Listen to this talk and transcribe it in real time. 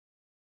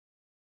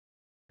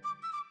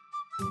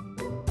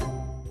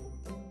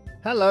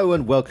Hello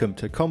and welcome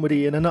to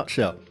Comedy in a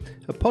Nutshell,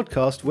 a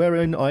podcast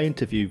wherein I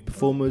interview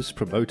performers,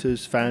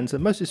 promoters, fans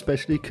and most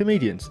especially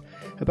comedians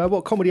about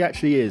what comedy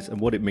actually is and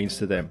what it means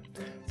to them,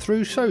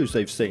 through shows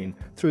they've seen,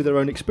 through their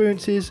own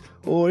experiences,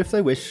 or if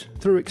they wish,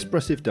 through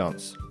expressive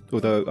dance,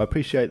 although I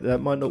appreciate that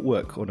might not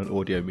work on an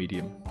audio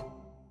medium.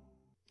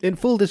 In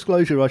full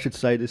disclosure, I should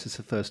say this is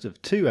the first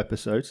of 2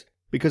 episodes,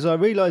 because I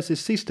realised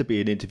this ceased to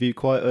be an interview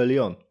quite early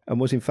on,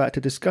 and was in fact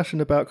a discussion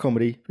about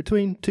comedy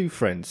between 2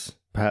 friends,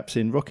 perhaps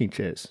in rocking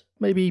chairs,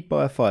 maybe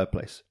by a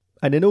fireplace.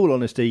 And in all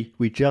honesty,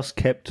 we just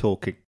kept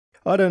talking.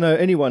 I don't know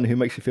anyone who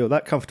makes you feel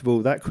that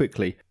comfortable that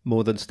quickly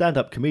more than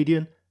stand-up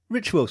comedian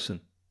Rich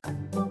Wilson.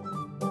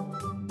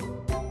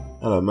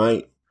 Hello,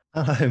 mate.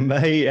 Hello,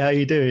 mate. How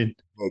you doing?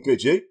 Yeah,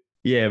 good, you?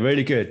 Yeah,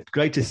 really good.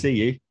 Great to see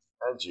you.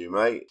 And you,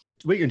 mate.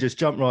 We can just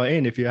jump right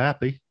in if you're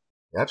happy.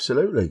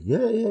 Absolutely.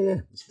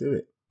 Yeah. Let's do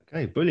it.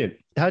 Okay, brilliant.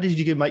 How did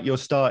you make your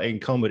start in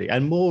comedy?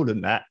 And more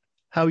than that,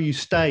 how you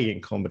stay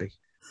in comedy?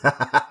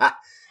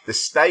 The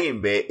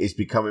staying bit is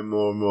becoming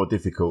more and more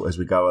difficult as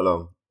we go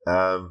along.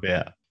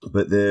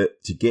 But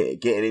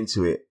getting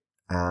into it,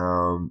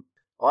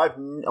 I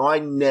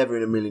never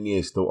in a million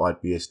years thought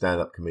I'd be a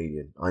stand-up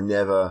comedian. I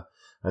never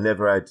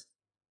had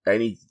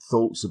any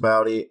thoughts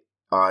about it.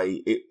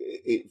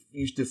 It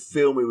used to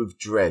fill me with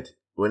dread.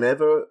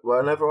 Whenever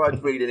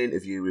I'd read an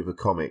interview with a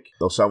comic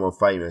or someone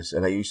famous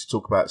and they used to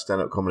talk about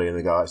stand-up comedy and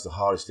they go, it's the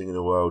hardest thing in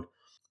the world.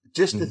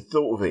 Just the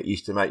thought of it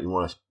used to make me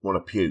want to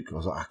puke. I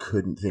was like, I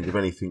couldn't think of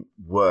anything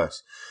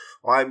worse.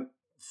 I'm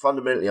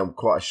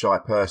quite a shy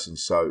person,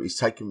 so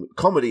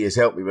comedy has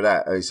helped me with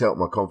that. It's helped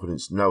my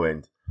confidence no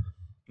end.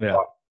 Yeah.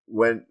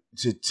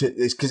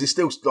 It's because it's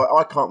still like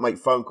I can't make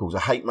phone calls. I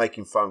hate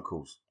making phone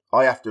calls.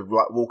 I have to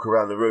walk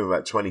around the room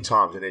about 20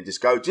 times and then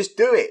just go, just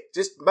do it,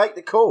 just make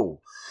the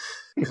call.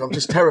 Because I'm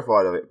just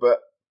terrified of it. But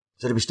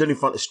so to be stood in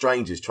front of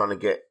strangers trying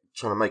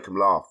to make them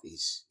laugh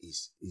is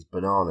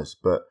bananas.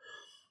 But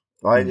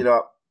I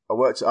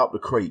worked at Up the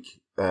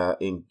Creek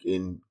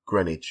in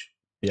Greenwich.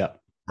 Yeah.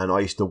 And I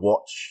used to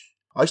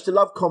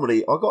love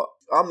comedy.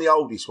 I'm the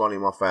oldest one in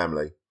my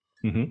family.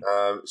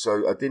 Mm-hmm.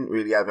 So I didn't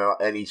really have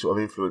any sort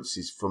of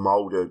influences from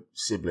older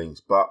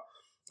siblings. But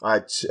I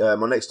had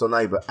my next door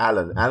neighbour,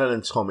 Alan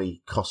and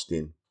Tommy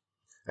Costin,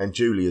 and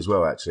Julie as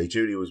well, actually.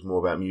 Julie was more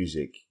about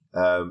music.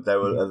 They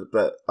were,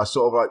 but I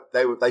sort of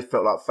they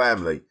felt like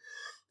family.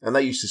 And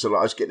they used to sort of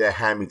I just get their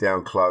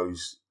hand-me-down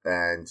clothes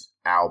and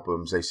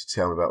albums. They used to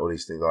tell me about all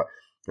these things. Like, I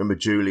remember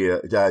Julie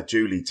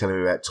telling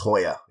me about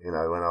Toyah, when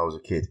I was a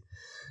kid.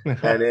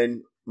 And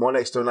then my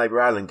next door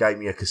neighbour Alan gave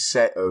me a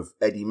cassette of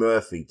Eddie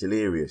Murphy,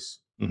 Delirious.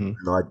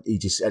 Mm-hmm. And he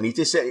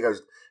just said, he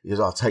goes,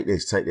 oh, take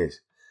this. And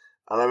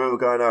I remember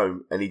going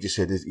home and he just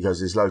said,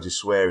 there's loads of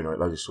swearing on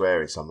it, So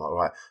I'm like,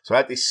 right. So I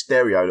had this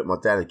stereo that my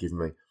dad had given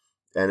me.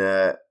 And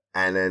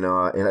then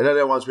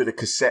another one's with a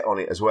cassette on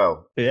it as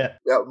well. Yeah.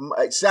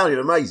 It sounded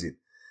amazing.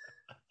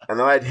 And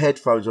I had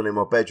headphones on in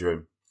my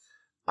bedroom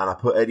and I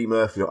put Eddie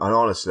Murphy on. And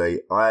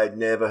honestly, I had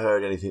never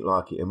heard anything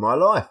like it in my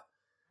life.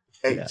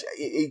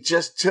 It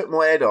just took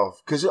my head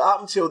off. Because up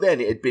until then,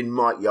 it had been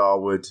Mike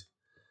Yarwood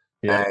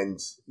and,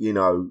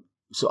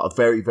 sort of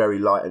very, very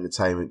light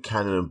entertainment,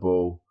 Cannon and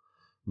Ball,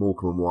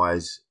 Morecambe and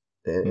Wise.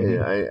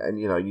 And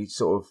you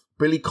sort of...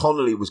 Billy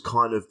Connolly was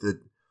kind of the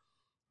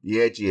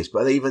edgiest.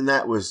 But even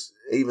that was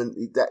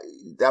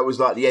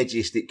like the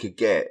edgiest it could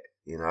get,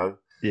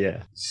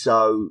 Yeah.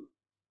 So...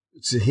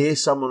 to hear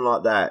someone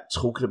like that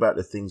talking about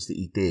the things that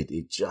he did,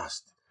 it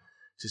just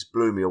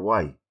blew me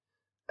away.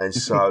 And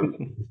so,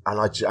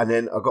 and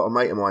then I got a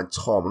mate of mine,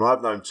 Tom, and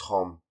I've known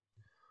Tom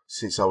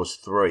since I was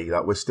 3.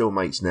 Like, we're still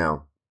mates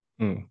now.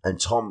 Mm.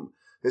 And Tom,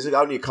 there's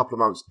only a couple of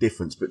months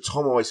difference, but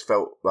Tom always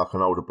felt like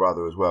an older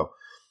brother as well.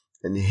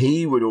 And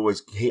he would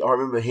always, I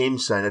remember him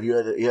saying, have you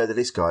heard of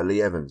this guy,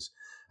 Lee Evans?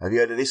 Have you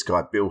heard of this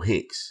guy, Bill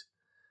Hicks?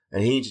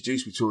 And he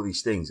introduced me to all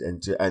these things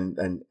and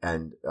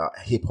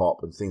hip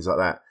hop and things like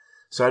that.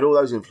 So I had all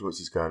those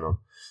influences going on.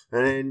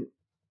 And then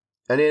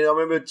I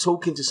remember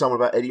talking to someone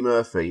about Eddie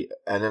Murphy,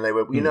 and then they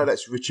went, well,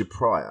 that's Richard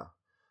Pryor.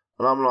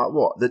 And I'm like,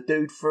 what? The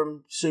dude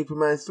from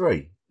Superman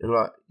 3? They're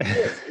like,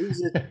 yeah,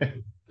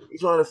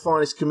 he's one of the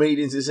finest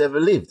comedians that's ever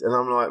lived. And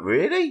I'm like,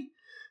 really?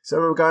 So I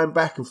remember going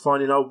back and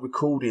finding old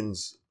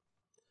recordings.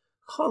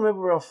 I can't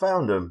remember where I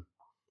found them,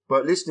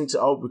 but listening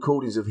to old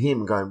recordings of him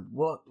and going,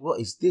 what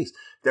is this?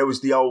 There was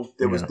the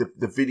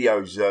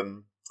videos,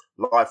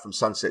 Live from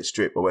Sunset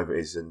Strip or whatever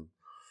it is, and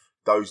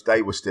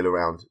they were still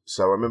around.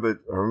 So I remember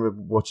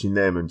watching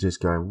them and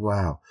just going,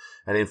 wow.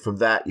 And then from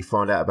that, you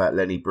find out about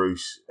Lenny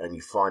Bruce and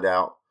you find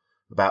out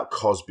about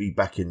Cosby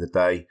back in the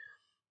day,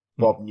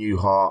 Bob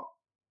Newhart.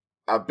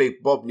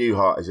 Bob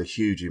Newhart is a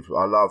huge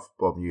influence. I love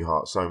Bob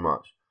Newhart so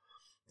much.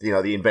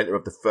 The inventor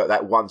of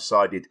that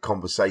one-sided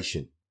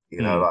conversation,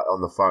 like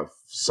on the phone.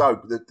 So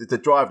the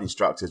driving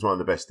instructor is one of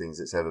the best things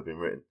that's ever been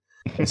written.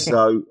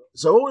 So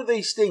all of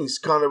these things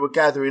kind of were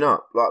gathering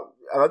up,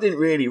 and I didn't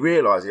really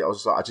realise it. I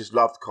was like, I just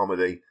loved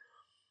comedy.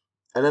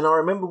 And then I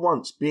remember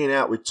once being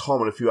out with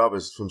Tom and a few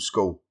others from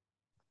school,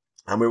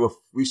 and we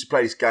used to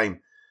play this game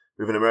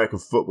with an American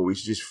football. We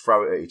used to just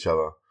throw it at each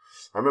other.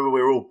 I remember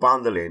we were all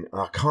bundling,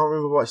 and I can't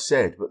remember what I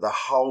said, but the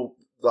whole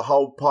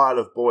pile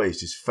of boys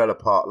just fell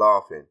apart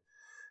laughing.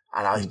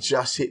 And I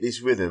just hit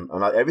this rhythm,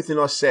 and everything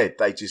I said,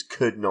 they just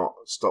could not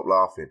stop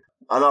laughing.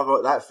 And I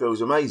thought, that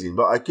feels amazing.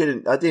 But I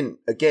didn't,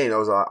 again, I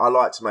was like, I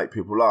like to make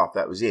people laugh.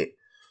 That was it.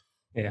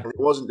 Yeah. And it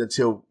wasn't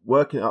until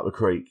working up the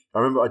creek. I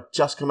remember I'd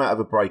just come out of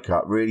a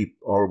breakup, really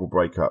horrible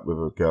breakup with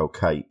a girl,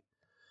 Kate.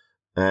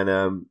 And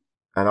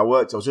I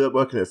was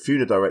working at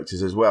Funeral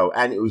Directors as well.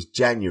 And it was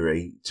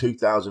January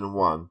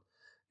 2001.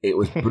 It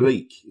was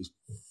bleak.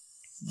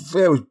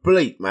 It was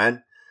bleak,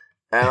 man.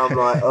 And I'm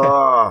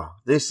like,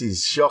 this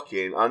is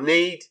shocking. I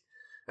need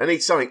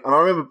something. And I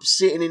remember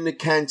sitting in the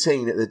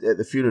canteen at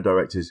the Funeral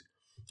Directors.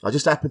 I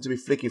just happened to be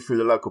flicking through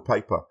the local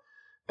paper,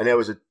 and there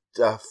was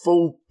a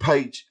full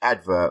page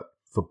advert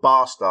for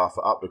bar staff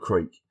at Up the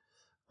Creek.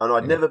 And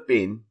I'd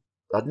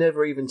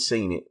never even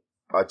seen it.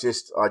 I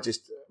just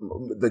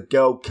the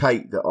girl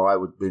Kate that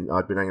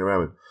I'd been hanging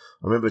around with.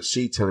 I remember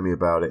she telling me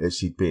about it as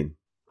she'd been,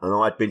 and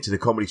I'd been to the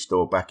Comedy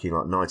Store back in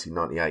like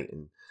 1998,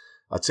 and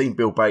I'd seen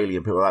Bill Bailey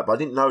and people like that, but I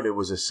didn't know there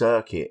was a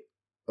circuit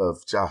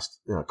of just,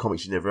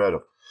 comics you'd never heard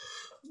of.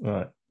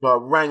 Right. But I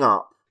rang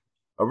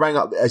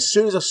up as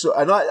soon as I saw,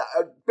 and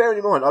bearing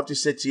in mind, I've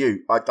just said to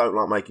you, I don't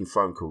like making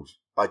phone calls.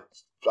 I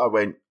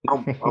went,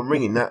 I'm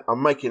ringing that,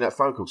 I'm making that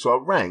phone call. So I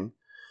rang,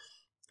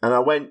 and I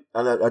went,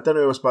 and I don't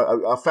know who I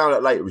spoke. I found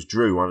out later it was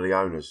Drew, one of the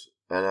owners,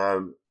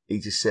 and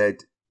he said,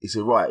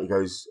 right, he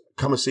goes,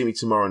 come and see me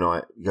tomorrow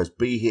night. He goes,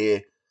 be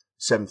here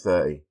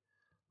 7:30.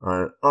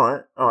 All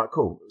right,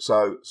 cool.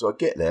 So I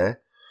get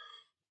there,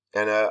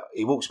 and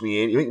he walks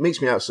me in. He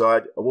meets me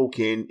outside. I walk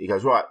in. He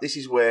goes, right, this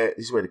is where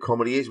the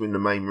comedy is. We're in the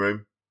main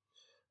room.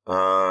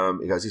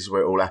 He goes, this is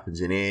where it all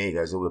happens in here. He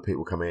goes, all the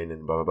people come in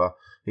and blah blah blah.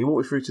 He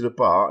walked me through to the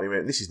bar. And he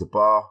went, this is the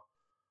bar.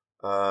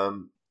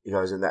 He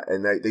goes,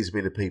 these have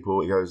been the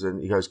people. He goes,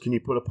 can you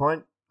pull a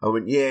pint? I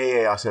went,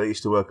 yeah. I said, I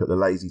used to work at the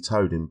Lazy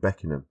Toad in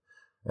Beckenham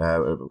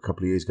a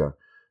couple of years ago.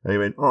 And he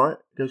went, all right.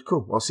 He goes,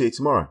 cool. I'll see you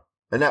tomorrow.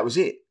 And that was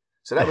it.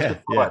 So that was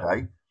the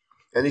Friday. Yeah.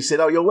 And he said,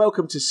 you're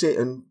welcome to sit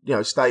and,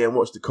 stay and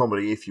watch the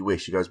comedy if you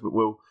wish. He goes, but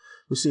we'll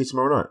see you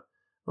tomorrow night.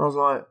 And I was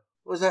like,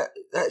 what was that?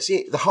 That's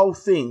it. The whole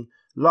thing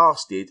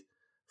lasted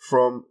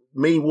from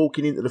me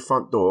walking into the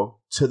front door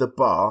to the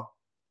bar.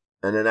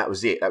 And then that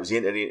was it. That was the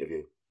end of the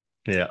interview.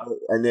 Yeah.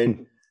 And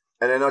then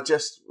I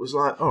just was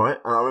like, all right.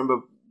 And I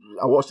remember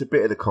I watched a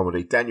bit of the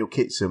comedy. Daniel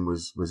Kitson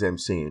was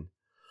emceeing.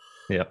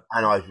 Yeah.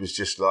 And I was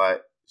just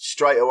like,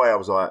 straight away, I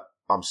was like,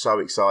 I'm so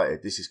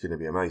excited. This is going to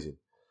be amazing.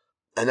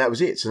 And that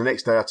was it. So the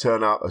next day I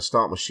turn up, I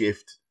start my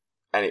shift,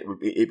 and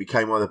it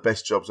became one of the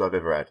best jobs I've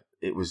ever had.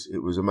 It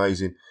was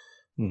amazing.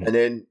 Mm.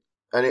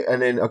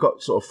 And then I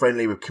got sort of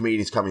friendly with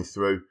comedians coming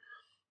through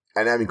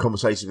and having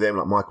conversations with them,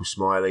 like Michael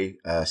Smiley,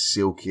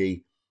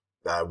 Silky,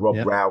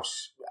 Rob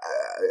Rouse,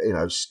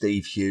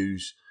 Steve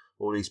Hughes.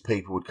 All these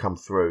people would come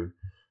through.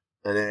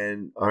 And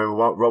then I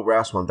remember Rob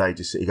Rouse one day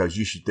he goes,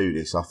 you should do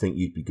this. I think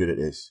you'd be good at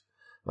this.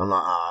 I'm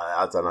like,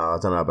 I don't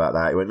know about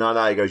that. He went, no.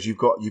 He goes,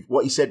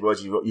 what he said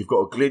was, you've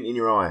got a glint in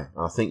your eye.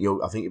 I think you'll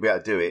be able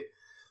to do it.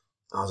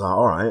 I was like,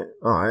 all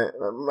right,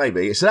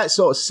 maybe. So that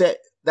sort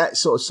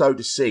of sowed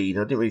the seed.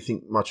 I didn't really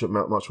think much of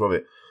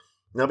it.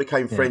 And I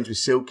became friends with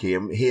Silky,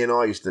 and he and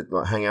I used to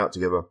hang out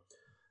together.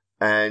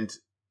 And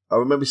I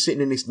remember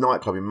sitting in this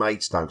nightclub in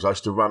Maidstone, because I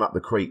used to run up the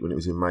creek when it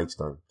was in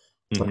Maidstone.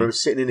 Mm-hmm. I remember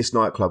sitting in this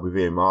nightclub with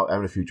him,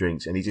 having a few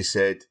drinks, and he just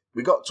said,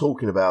 we got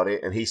talking about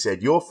it, and he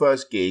said, your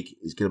first gig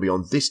is going to be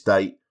on this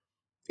date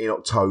in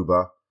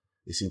October.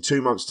 It's in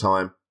 2 months'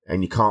 time,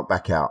 and you can't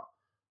back out.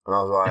 And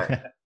I was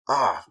like,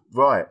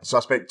 right. So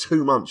I spent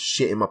 2 months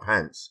shitting my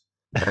pants.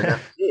 And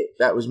that's it.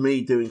 That was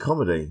me doing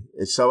comedy.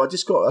 And so I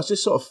just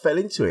sort of fell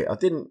into it. I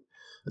didn't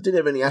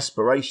have any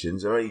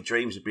aspirations or any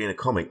dreams of being a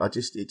comic.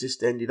 It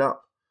just ended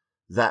up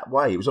that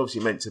way. It was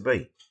obviously meant to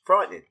be.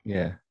 Frightening.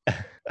 Yeah.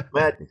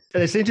 Madness.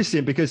 And it's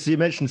interesting because you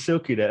mentioned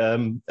Silky,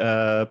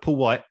 that Paul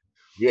White.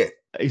 Yeah.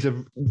 He's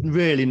a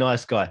really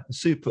nice guy, a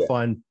super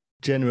fine,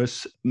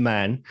 generous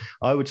man.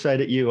 I would say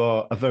that you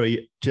are a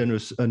very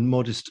generous and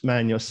modest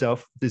man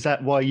yourself. Is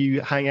that why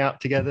you hang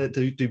out together?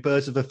 Do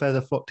birds of a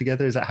feather flock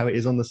together? Is that how it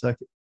is on the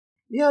circuit?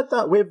 Yeah,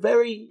 we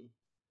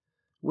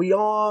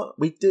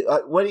do.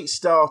 When it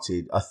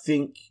started, I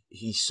think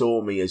he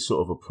saw me as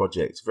sort of a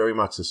project, very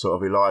much a sort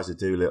of Eliza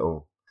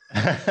Doolittle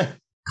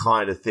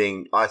kind of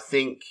thing. I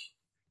think,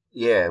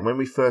 when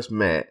we first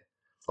met,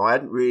 I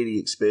hadn't really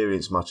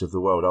experienced much of the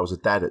world. I was a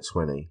dad at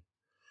 20.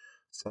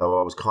 So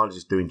I was kind of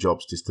just doing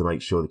jobs just to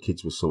make sure the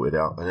kids were sorted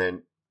out. And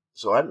then,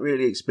 so I hadn't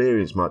really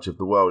experienced much of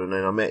the world. And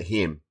then I met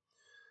him,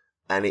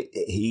 and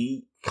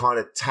he kind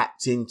of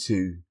tapped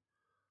into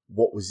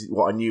what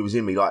I knew was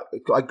in me. Like,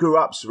 I grew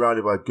up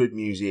surrounded by good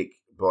music,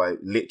 by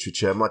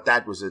literature. My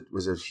dad was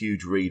a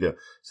huge reader.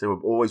 So there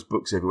were always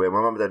books everywhere.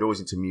 My mum and dad were always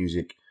into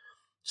music.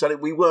 So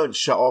we weren't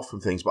shut off from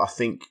things. But I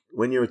think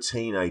when you're a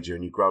teenager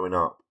and you're growing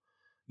up,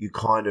 you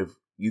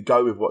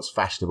go with what's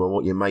fashionable and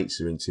what your mates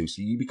are into.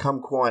 So you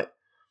become quite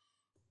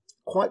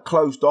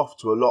closed off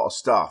to a lot of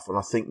stuff. And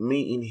I think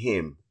meeting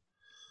him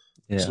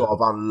sort of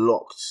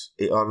unlocked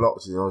it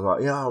unlocked it. And I was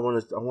like, yeah, I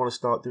want to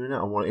start doing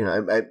that. I want,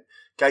 it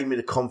gave me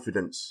the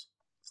confidence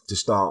to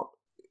start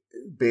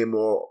being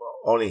more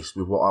honest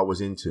with what I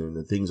was into and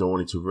the things I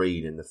wanted to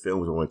read and the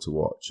films I wanted to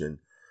watch. And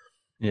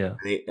yeah,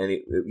 he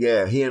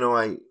and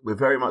I, we're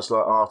very much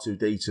like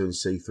R2D2 and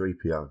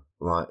C3PO,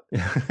 like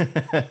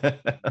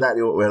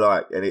exactly what we're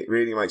like, and it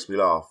really makes me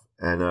laugh.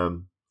 And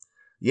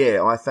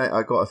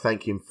I got to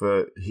thank him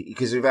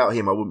because without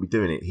him I wouldn't be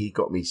doing it. He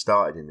got me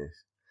started in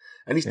this,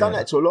 and he's done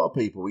that to a lot of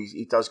people.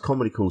 He does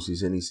comedy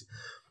courses, and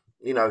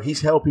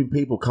he's helping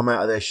people come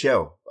out of their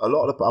shell.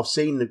 I've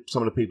seen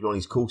some of the people on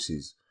his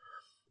courses,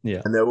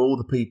 and they're all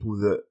the people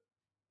that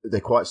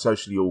they're quite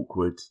socially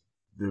awkward.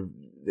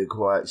 They're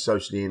quite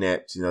socially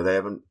inept. They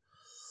haven't.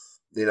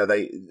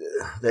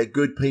 They're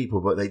good people,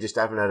 but they just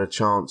haven't had a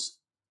chance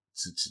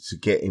to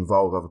get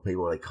involved with other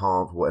people. They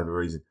can't for whatever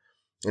reason,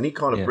 and he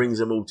kind of brings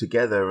them all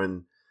together,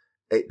 and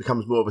it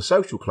becomes more of a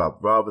social club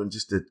rather than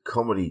just a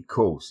comedy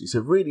course. It's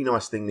a really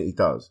nice thing that he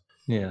does.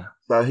 Yeah.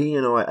 So he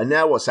and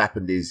now what's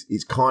happened is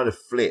it's kind of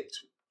flipped.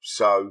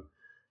 So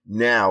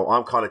now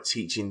I'm kind of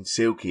teaching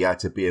Silky how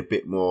to be a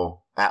bit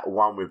more at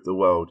one with the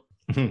world.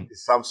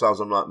 Sometimes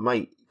I'm like,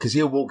 mate, because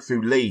he'll walk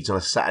through Leeds on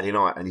a Saturday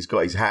night and he's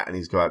got his hat and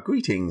he's got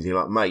greetings. You're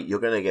like, mate,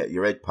 you're going to get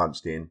your head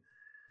punched in.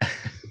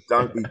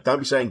 Don't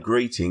be saying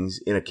greetings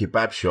in a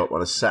kebab shop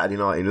on a Saturday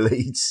night in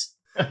Leeds.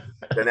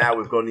 So now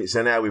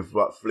we've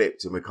like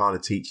flipped and we're kind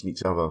of teaching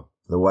each other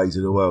the ways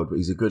of the world. But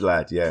he's a good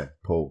lad, yeah,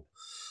 Paul,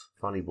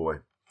 funny boy.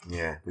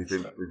 Yeah, we've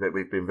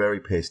been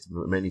very pissed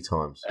many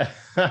times.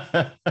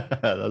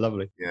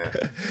 Lovely. Yeah,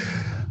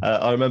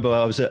 I remember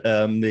I was at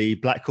the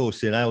Black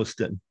Horse in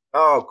Ayleston.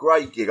 Oh,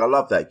 great gig! I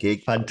love that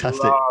gig.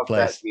 Fantastic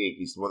place. That gig.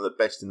 He's one of the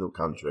best in the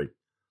country.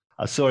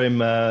 I saw him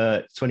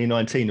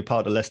 2019, a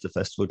part of the Leicester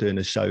Festival, doing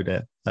a show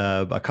there.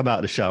 I come out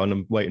of the show and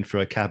I'm waiting for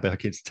a cab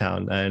back into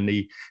town, and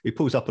he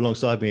pulls up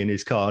alongside me in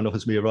his car and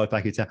offers me a ride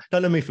back into town.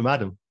 Don't know me from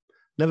Adam.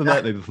 Never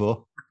met me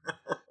before.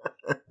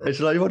 It's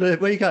like,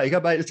 where you go? You go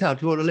back to town?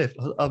 Do you want a lift?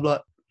 I'm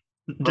like,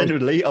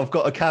 genuinely, I've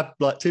got a cab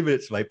like 2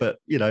 minutes away, but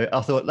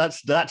I thought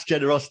that's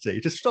generosity.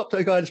 Just stop to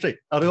a guy in the street.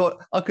 I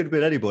thought I could have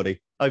been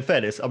anybody. In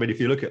fairness, I mean, if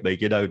you look at me,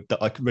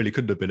 I really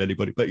couldn't have been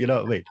anybody, but you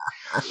know what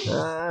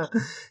I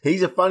mean.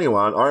 He's a funny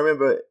one. I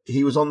remember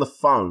he was on the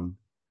phone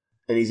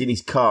and he's in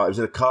his car. It was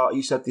in a car. He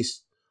used to have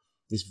this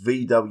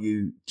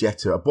VW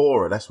Jetta, a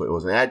Bora, that's what it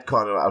was. And it had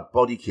kind of like a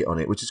body kit on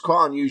it, which is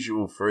quite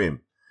unusual for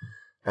him.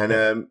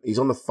 And he's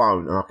on the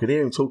phone and I could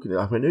hear him talking.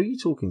 I went, who are you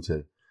talking to?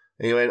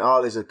 And he went,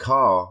 there's a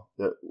car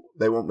that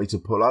they want me to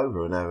pull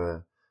over and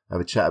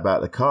have a chat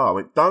about the car. I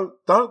went,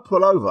 don't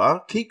pull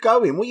over. Keep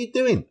going. What are you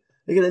doing?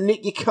 They're going to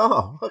nick your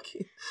car.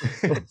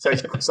 So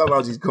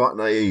sometimes he's quite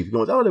naive. He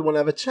goes, they want to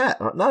have a chat.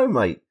 I'm like, no,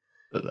 mate.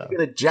 They're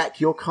going to jack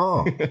your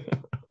car.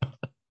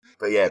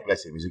 But yeah,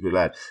 bless him. He's a good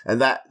lad.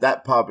 And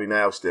that pub in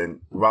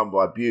Ayleston, run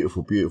by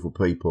beautiful, beautiful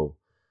people,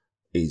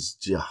 is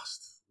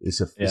just,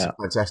 it's a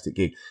fantastic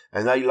gig.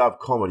 And they love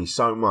comedy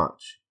so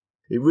much.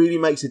 It really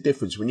makes a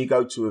difference when you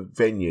go to a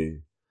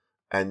venue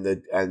and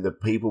the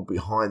people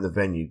behind the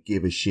venue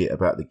give a shit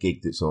about the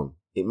gig that's on.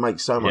 It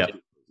makes so much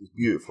difference. It's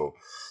beautiful.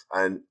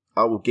 And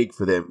I will gig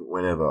for them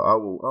whenever.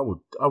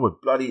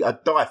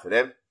 I'd die for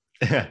them.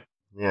 Yeah.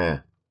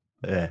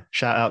 Yeah.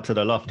 Shout out to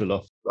the Laughter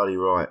Loft. Bloody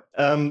right.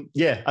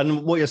 Yeah.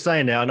 And what you're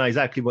saying now, I know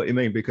exactly what you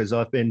mean, because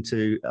I've been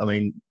to,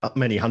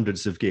 many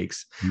hundreds of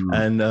gigs.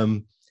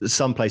 And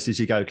some places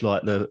you go to,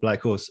 like the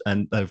Black Horse,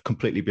 and they're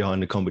completely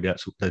behind the comedy.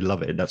 They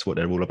love it. That's what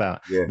they're all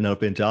about. Yeah. And I've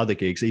been to other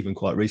gigs, even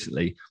quite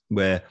recently,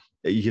 where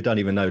you don't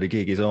even know the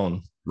gig is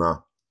on.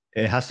 No.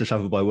 It has to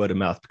travel by word of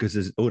mouth,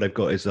 because all they've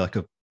got is like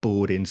a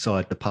board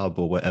inside the pub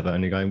or whatever,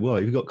 and you're going,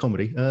 "Well, you've got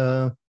comedy?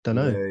 Don't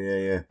know."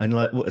 Yeah. And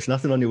like, it's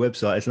nothing on your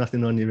website. It's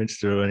nothing on your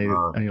Insta or anything.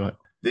 No. And you're like,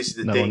 this is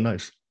the no thing. one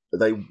knows.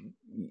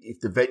 If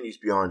the venue's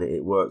behind it,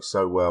 it works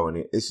so well,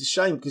 and it's a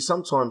shame because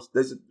sometimes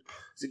there's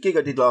a gig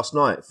I did last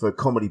night for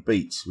Comedy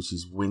Beats, which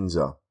is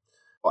Windsor.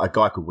 A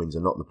guy called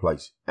Windsor, not the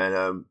place.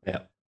 And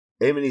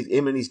him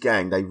and his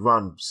gang, they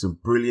run some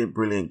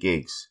brilliant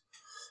gigs.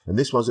 And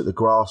this one's at the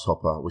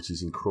Grasshopper, which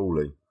is in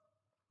Crawley.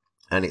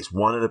 And it's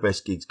one of the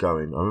best gigs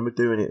going. I remember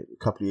doing it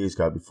a couple of years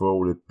ago before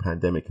all the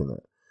pandemic and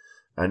that.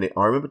 And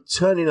I remember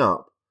turning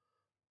up,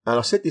 and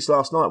I said this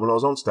last night when I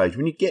was on stage.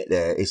 When you get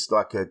there, it's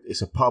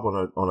a pub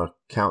on a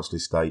council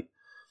estate,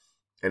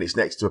 and it's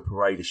next to a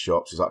parade of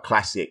shops. It's like a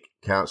classic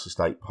council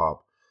estate pub.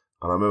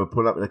 And I remember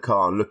pulling up in the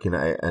car and looking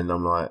at it, and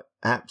I'm like,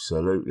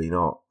 absolutely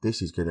not.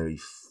 This is going to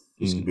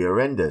be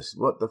horrendous.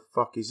 What the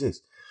fuck is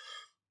this?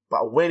 But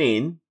I went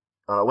in,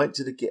 and I went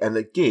to the gig, and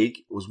the gig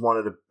was one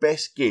of the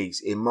best gigs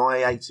in my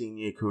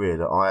 18-year career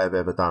that I have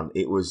ever done.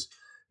 It was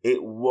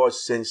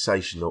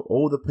sensational.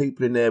 All the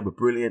people in there were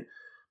brilliant.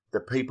 The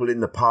people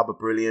in the pub are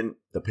brilliant.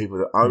 The people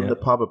that own the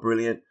pub are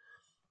brilliant.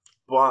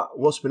 But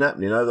what's been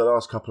happening over the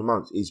last couple of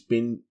months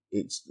people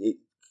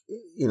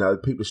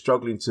are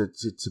struggling to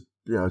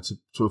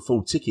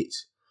afford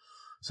tickets.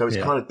 So it's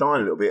kind of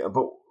dying a little bit.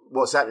 But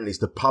what's happening is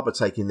the pub are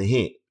taking the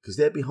hit because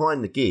they're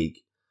behind the gig.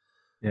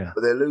 Yeah.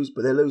 But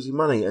they're losing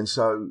money, and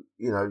so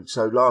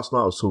so last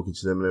night I was talking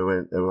to them,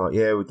 and they were like,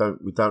 "Yeah, we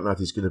don't know if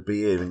it's going to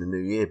be here in the new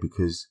year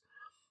because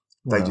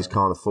they just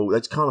can't afford. They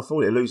just can't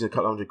afford it. They're losing a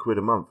couple $100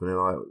 a month, and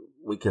they're like,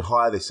 we could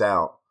hire this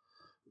out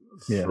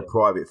for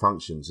private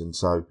functions, and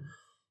so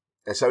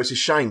it's a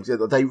shame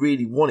that they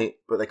really want it,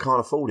 but they can't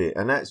afford it,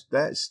 and that's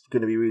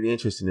going to be really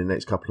interesting in the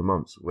next couple of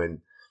months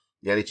when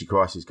the energy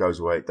crisis goes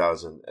away. It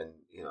does, and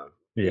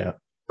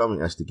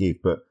something has to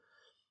give, but."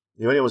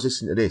 If anyone's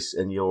listening to this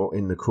and you're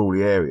in the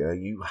Crawley area,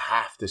 you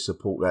have to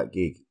support that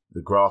gig, the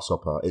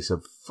Grasshopper. It's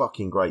a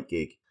fucking great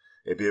gig.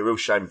 It'd be a real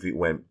shame if it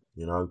went,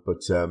 But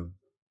what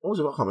was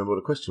it? I can't remember what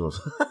the question was.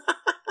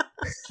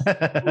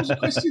 What was the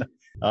question?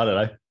 I don't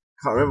know.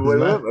 Can't remember where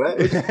we went with that.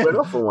 We just went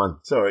off on one.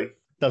 Sorry.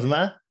 Doesn't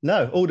matter.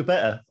 No, all the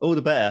better. All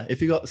the better.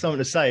 If you got something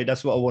to say,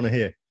 that's what I want to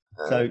hear.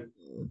 So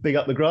big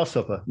up the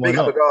Grasshopper. Big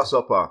up the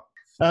Grasshopper.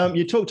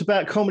 You talked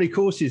about comedy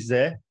courses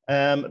there.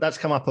 That's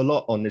come up a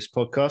lot on this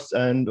podcast,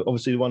 and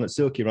obviously the one that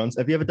Silky runs.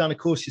 Have you ever done a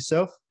course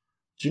yourself?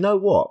 Do you know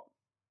what?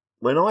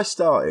 When I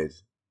started,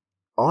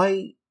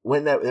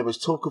 when there was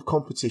talk of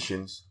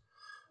competitions,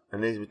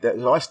 and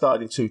I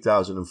started in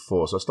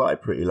 2004, so I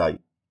started pretty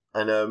late,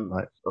 and I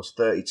was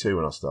 32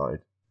 when I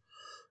started,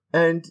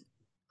 and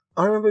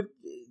I remember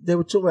they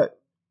were talking about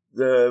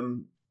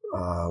the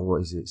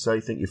what is it? So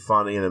you think you're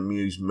funny and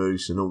amuse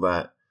moose and all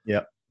that.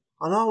 Yeah.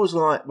 And I was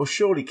like, well,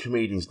 surely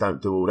comedians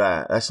don't do all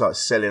that. That's like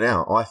selling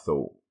out, I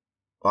thought,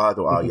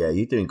 oh, yeah,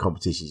 you're doing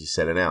competitions, you're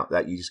selling out.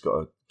 That you just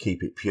got to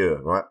keep it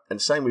pure, right? And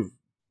same with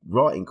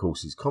writing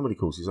courses, comedy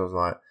courses. I was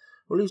like,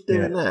 well, who's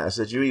doing that? I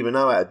said, you either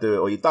know how to do it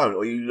or you don't,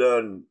 or you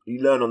learn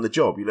on the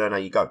job. You learn how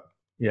you go.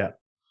 Yeah.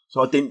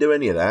 So I didn't do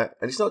any of that.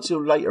 And it's not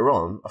till later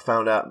on I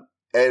found out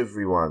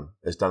everyone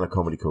has done a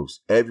comedy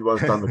course.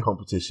 Everyone's done the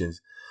competitions.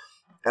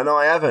 And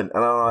I haven't.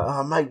 And I'm like,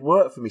 I made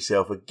work for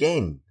myself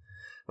again.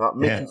 Like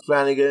Mickey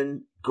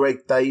Flanagan,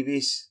 Greg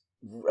Davis,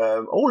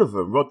 all of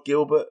them, Rod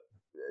Gilbert,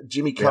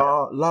 Jimmy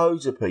Carr,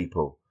 loads of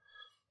people.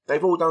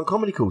 They've all done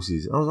comedy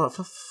courses. I was like,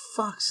 for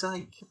fuck's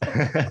sake.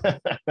 I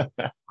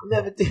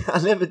never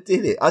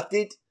did it. I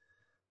did.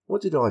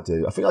 What did I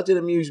do? I think I did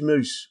Amuse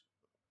Moose,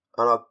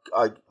 and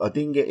I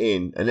didn't get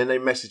in. And then they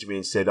messaged me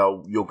and said,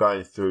 oh, you're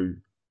going through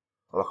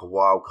like a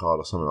wild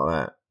card or something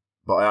like that.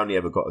 But I only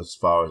ever got as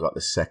far as like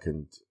the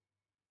second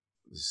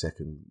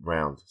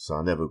round, so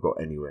I never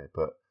got anywhere.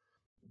 But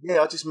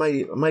yeah, I just made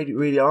it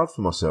really hard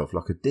for myself,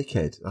 like a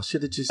dickhead. I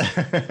should have just.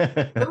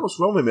 I don't know what's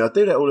wrong with me. I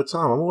do that all the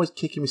time. I'm always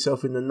kicking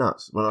myself in the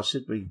nuts when I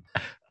should be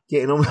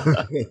getting on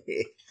with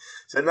it.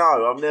 So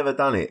no, I've never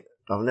done it.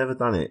 I've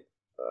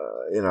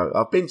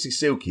been to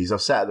Silky's.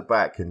 I've sat at the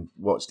back and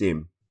watched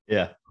him.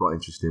 Yeah, quite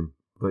interesting.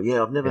 But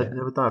yeah, I've never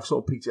done. I've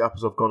sort of picked it up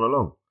as I've gone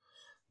along.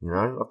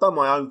 I've done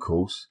my own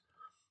course.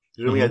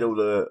 We had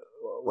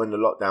when the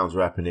lockdowns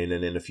were happening,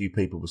 and then a few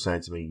people were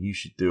saying to me, "You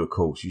should do a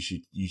course. You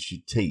should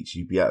teach.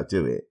 You'd be able to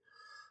do it."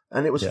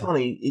 And it was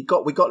funny.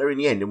 We got there in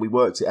the end, and we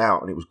worked it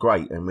out, and it was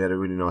great, and we had a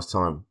really nice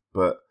time.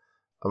 But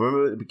I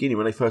remember at the beginning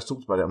when they first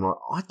talked about it, I'm like,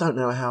 I don't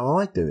know how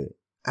I do it.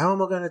 How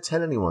am I going to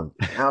tell anyone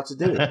how to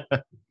do it?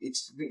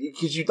 It's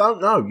because you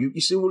don't know. You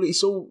see,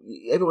 it's all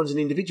everyone's an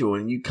individual,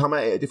 and you come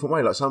at it a different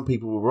way. Like some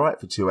people will write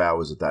for 2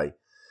 hours a day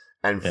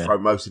and throw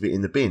most of it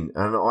in the bin,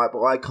 and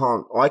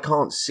I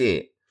can't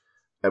sit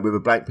and with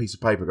a blank piece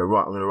of paper go,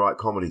 right, I'm going to write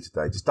comedy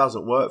today. It just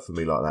doesn't work for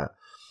me like that.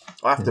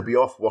 I have to be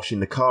off washing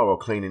the car or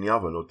cleaning the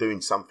oven or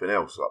doing something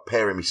else, like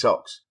pairing my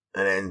socks.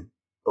 And then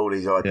all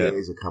these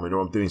ideas are coming, or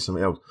I'm doing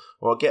something else.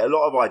 Or I get a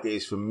lot of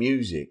ideas from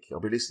music. I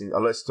listen to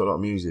a lot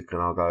of music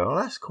and I'll go, oh,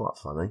 that's quite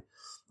funny.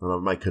 And I'll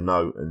make a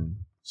note. And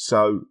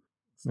so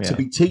to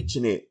be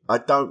teaching it,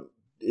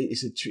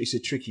 it's a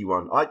tricky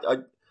one.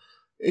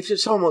 If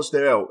someone wants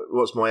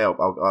my help,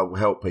 I'll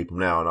help people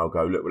now and I'll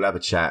go, look, we'll have a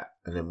chat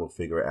and then we'll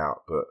figure it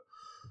out. But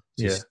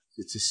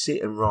to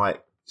sit and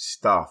write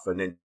stuff and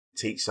then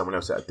teach someone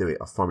else how to do it,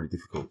 I find it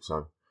difficult.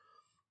 So,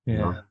 I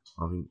think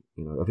and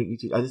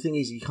the thing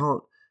is, you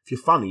can't. If you're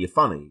funny, you're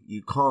funny.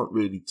 You can't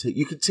really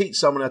you could teach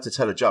someone how to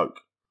tell a joke.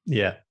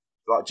 Yeah,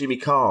 like Jimmy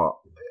Carr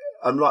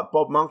and like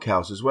Bob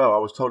Monkhouse as well. I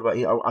was told about.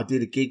 I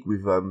did a gig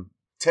with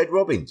Ted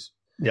Robbins.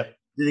 Yep,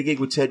 did a gig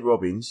with Ted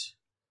Robbins.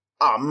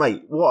 Ah,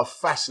 mate, what a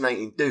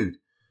fascinating dude.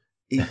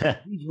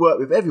 He's worked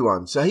with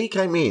everyone. So he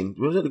came in,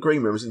 was at the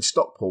Green Room, was in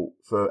Stockport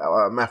for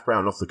Math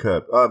Brown off the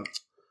curb.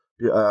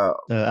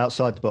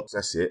 Outside the box.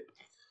 That's it.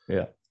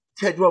 Yeah.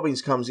 Ted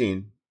Robbins comes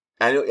in,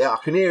 and I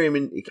can hear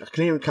him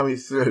coming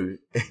through.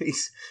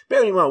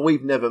 Bearing in mind,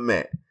 we've never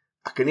met.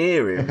 I can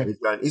hear him. He's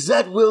going, is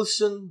that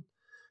Wilson?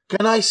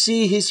 Can I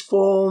see his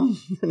form?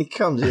 And he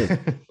comes in.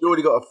 He's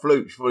already got a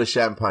flute full of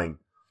champagne.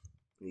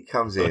 And he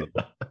comes in,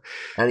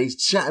 and he's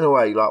chatting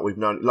away like we've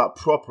known, like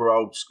proper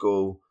old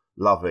school.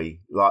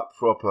 Lovey, like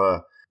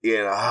proper,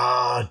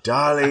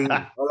 darling,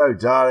 hello,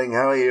 darling,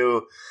 how are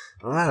you?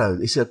 Hello,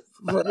 it's a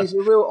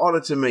real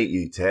honour to meet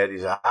you, Ted.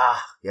 He's like,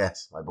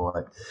 yes, my boy.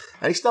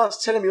 And he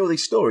starts telling me all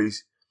these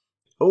stories.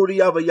 All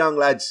the other young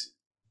lads,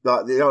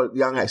 like the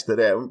young acts that are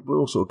there, we're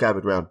all sort of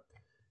gathered round.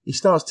 He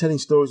starts telling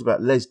stories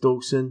about Les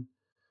Dawson,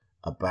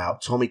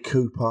 about Tommy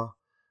Cooper,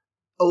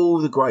 all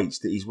the greats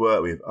that he's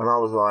worked with, and I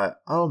was like,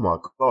 oh my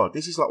God,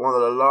 this is like one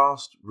of the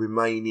last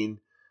remaining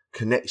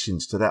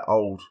connections to that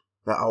old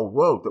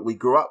world that we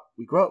grew up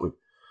with.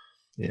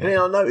 Yeah. And then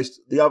I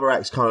noticed the other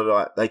acts kind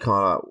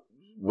of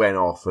went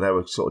off, and they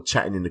were sort of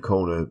chatting in the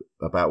corner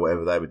about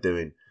whatever they were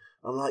doing.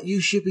 I'm like, you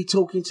should be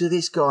talking to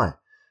this guy.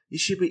 You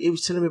should be. He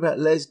was telling me about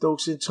Les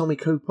Dawson, Tommy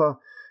Cooper.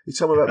 He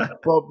told me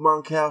about Bob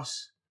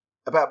Monkhouse.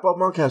 About Bob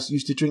Monkhouse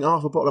used to drink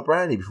half a bottle of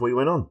brandy before he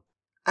went on.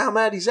 How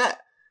mad is that?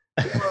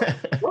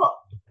 Like, what?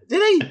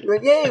 Did he? He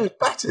went, yeah, he was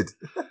battered.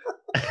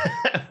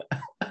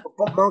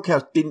 Bob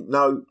Monkhouse didn't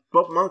know.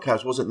 Bob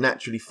Monkhouse wasn't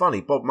naturally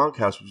funny. Bob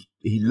Monkhouse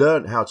he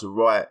learned how to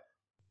write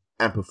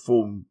and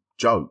perform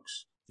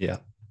jokes. Yeah.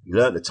 He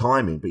learned the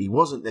timing, but he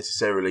wasn't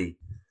necessarily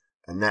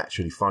a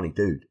naturally funny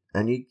dude.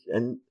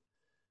 And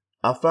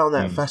I found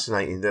that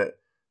fascinating that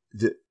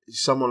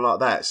someone like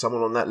that,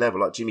 someone on that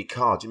level, like Jimmy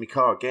Carr,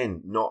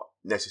 again, not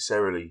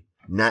necessarily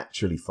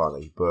naturally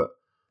funny, but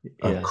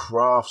a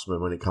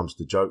craftsman when it comes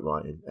to joke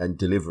writing and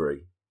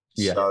delivery.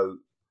 Yeah. So,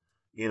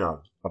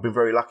 I've been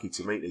very lucky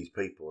to meet these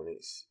people, and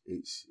it's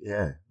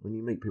when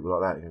you meet people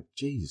like that, you go,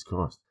 Jesus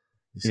Christ.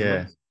 It's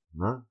amazing,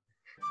 no?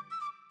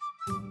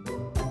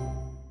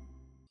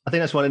 I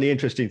think that's one of the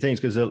interesting things,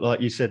 because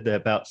like you said there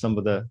about some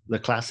of the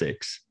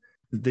classics,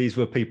 these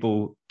were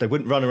people, they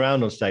wouldn't run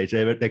around on stage.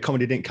 Their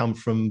comedy didn't come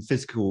from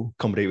physical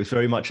comedy. It was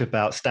very much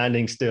about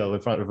standing still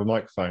in front of a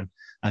microphone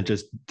and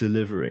just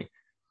delivering.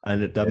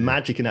 And the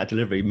magic in that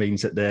delivery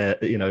means that they're,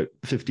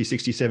 50,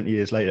 60, 70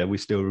 years later, we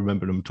still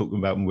remember them, talking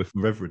about them with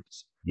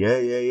reverence. Yeah.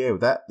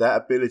 That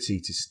ability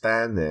to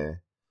stand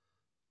there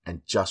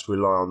and just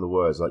rely on the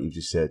words, like you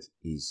just said,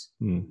 is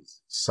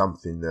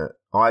something that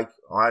I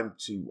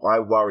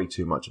worry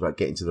too much about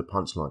getting to the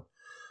punchline.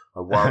 I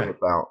worry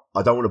about,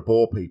 I don't want to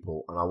bore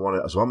people,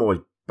 and so I'm always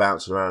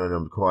bouncing around, and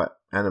I'm quite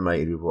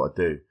animated with what I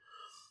do.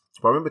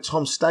 But I remember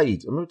Tom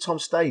Stade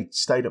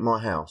stayed at my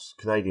house,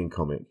 Canadian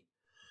comic,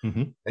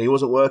 and he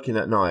wasn't working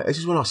that night. This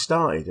is when I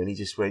started, and he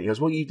goes,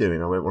 what are you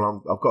doing? I went,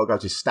 well, I've got to go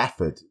to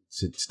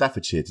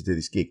Staffordshire to do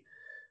this gig.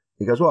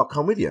 He goes, well, I'll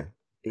come with you.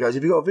 He goes,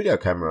 have you got a video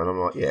camera? And I'm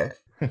like, yeah.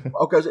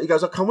 He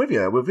goes, I'll come with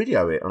you, we'll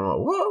video it. And I'm like,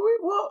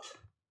 what?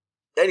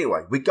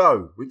 Anyway, we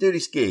go, we do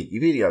this gig, he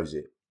videos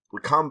it.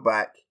 We come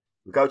back.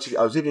 I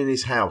was living in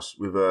this house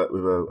with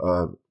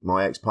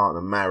my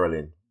ex-partner,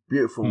 Marilyn.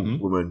 Beautiful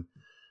woman.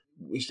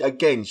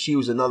 Again, she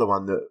was another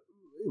one that,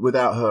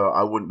 without her,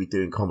 I wouldn't be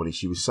doing comedy.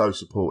 She was so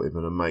supportive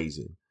and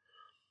amazing.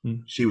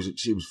 She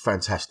was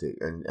fantastic.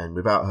 And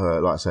without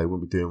her, like I say, I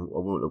wouldn't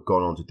have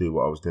gone on to do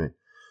what I was doing.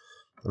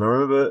 And I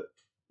remember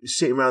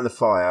sitting around the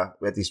fire.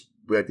 We had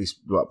this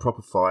like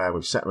proper fire.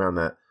 We sat around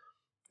that.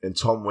 And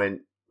Tom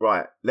went,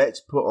 right,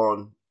 let's put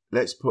on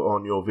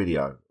your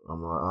video.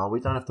 I'm like, oh,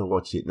 we don't have to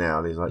watch it now.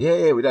 And he's like,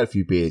 yeah, we'd had a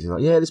few beers. He's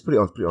like, yeah, let's put it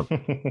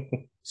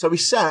on. So we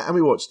sat and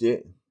we watched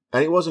it,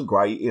 and it wasn't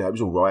great. it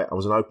was all right. I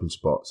was an open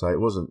spot, so it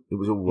was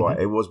all right.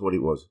 It was what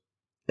it was.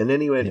 And then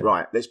he went,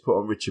 right, let's put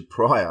on Richard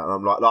Pryor. And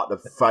I'm like the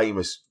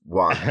famous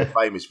one, the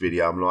famous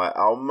video. I'm like,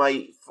 oh,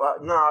 mate,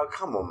 no,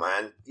 come on,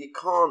 man. You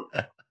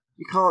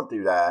can't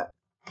do that.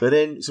 But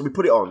then, so we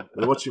put it on, and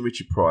we're watching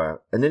Richard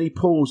Pryor, and then he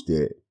paused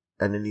it,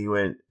 and then he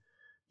went,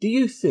 do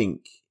you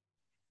think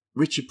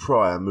Richard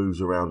Pryor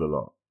moves around a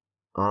lot?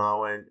 And I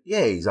went,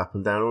 yeah, he's up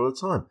and down all the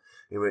time.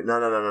 He went,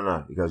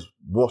 no. He goes,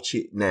 watch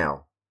it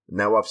now.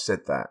 Now I've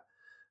said that.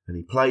 And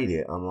he played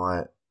it. I'm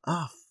like,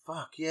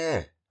 fuck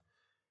yeah.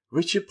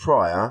 Richard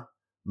Pryor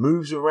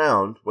moves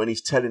around when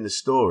he's telling the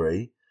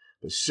story,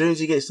 but as soon as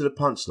he gets to the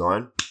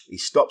punchline, he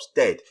stops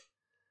dead.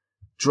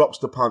 Drops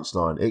the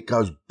punchline. It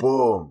goes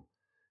boom.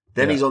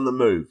 Then he's on the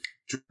move.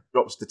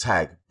 Drops the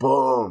tag.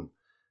 Boom.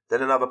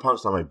 Then another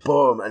punchline,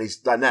 boom, and he's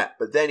done that.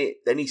 But then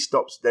he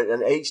stops,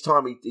 and each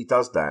time he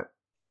does that,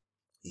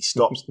 he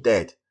stops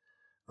dead.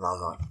 And I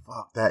was like,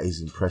 fuck, that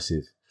is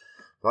impressive.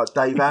 Like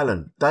Dave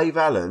Allen. Dave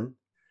Allen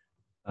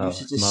used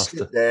to just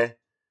sit there,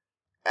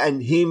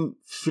 and him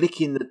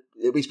flicking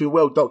it's been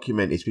well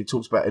documented, it's been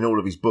talked about in all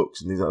of his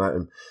books and things like that,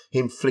 and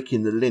him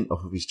flicking the lint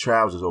off of his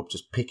trousers or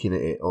just picking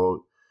at it,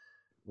 or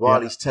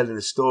while he's telling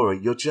the story,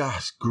 you're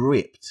just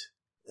gripped.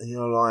 And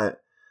you're like,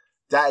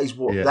 that is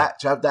what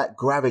to have that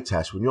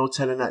gravitas when you're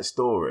telling that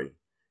story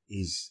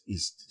is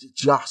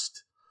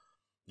just,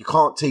 you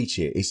can't teach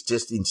it. It's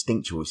just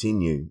instinctual. It's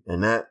in you,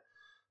 and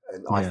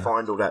I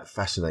find all that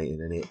fascinating.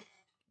 And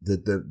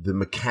the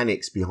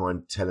mechanics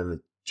behind telling a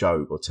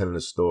joke or telling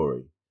a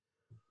story,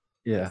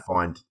 I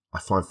find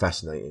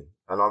fascinating.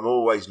 And I'm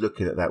always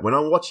looking at that when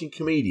I'm watching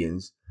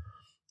comedians.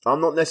 I'm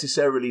not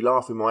necessarily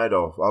laughing my head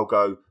off. I'll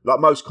go,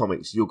 like most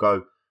comics, you'll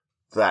go,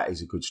 that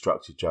is a good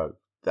structured joke.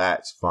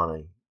 That's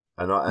funny.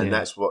 And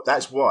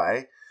that's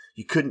why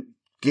you couldn't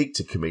gig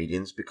to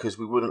comedians, because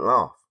we wouldn't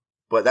laugh.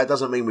 But that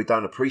doesn't mean we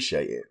don't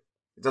appreciate it.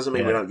 It doesn't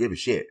mean we don't give a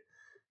shit.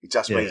 It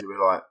just means that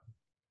we're like,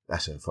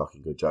 that's a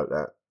fucking good joke,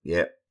 that.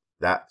 Yeah,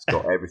 that's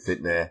got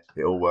everything there.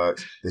 It all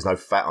works. There's no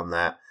fat on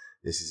that.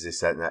 This is this,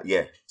 that, and that.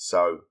 Yeah.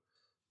 So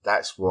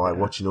that's why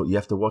you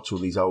have to watch all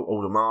these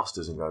all the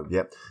masters and go,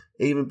 yep.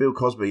 Even Bill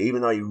Cosby,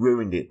 even though he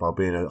ruined it by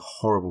being a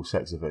horrible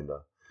sex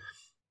offender,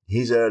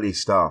 his early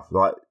stuff,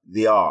 like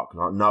the Ark,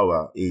 like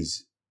Noah,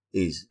 is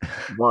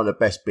one of the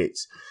best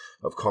bits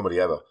of comedy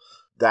ever.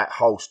 That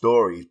whole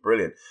story is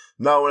brilliant.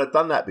 No one had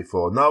done that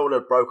before. No one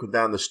had broken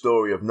down the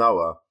story of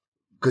Noah,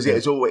 because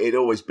it'd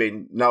always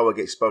been Noah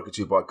gets spoken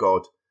to by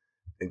God,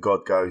 and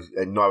God goes,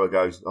 and Noah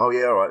goes, "Oh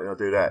yeah, all right, then I'll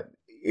do that."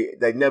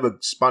 They'd never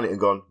spun it and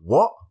gone,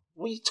 "What?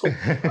 What are you talking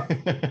about?"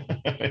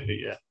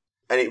 Yeah.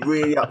 And it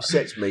really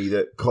upsets me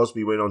that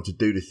Cosby went on to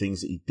do the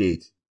things that he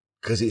did,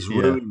 because it's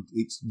ruined.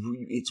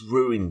 It's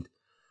ruined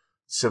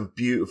some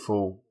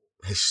beautiful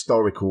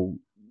historical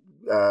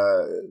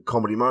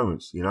comedy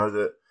moments. You know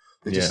that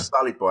they're just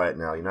sullied by it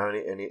now. You know,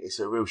 and it's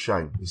a real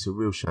shame. It's a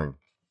real shame.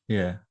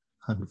 Yeah,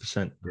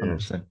 100%.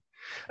 100%.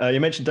 You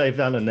mentioned Dave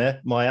Allen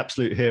there, my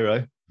absolute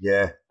hero.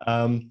 Yeah.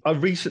 I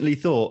recently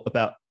thought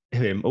about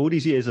him. All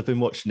these years I've been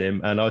watching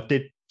him, and I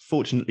did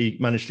fortunately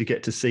manage to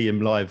get to see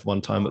him live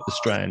one time at the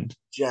Strand.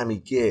 Jammy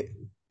Git.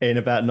 In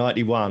about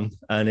 91,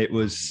 and it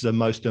was the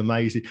most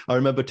amazing. I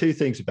remember two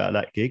things about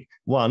that gig.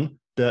 One,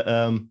 that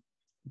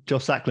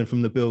Josh Sacklin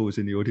from The Bill was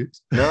in the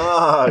audience.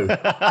 No.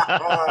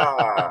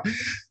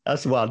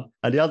 That's one.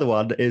 And the other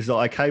one is that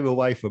I came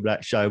away from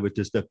that show with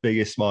just the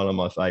biggest smile on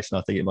my face, and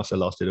I think it must have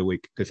lasted a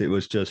week because it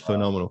was just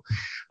phenomenal.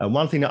 And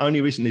one thing that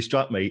only recently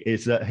struck me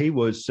is that he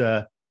was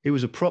a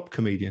prop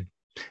comedian,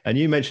 and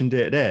you mentioned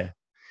it there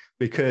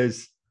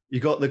because you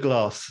got the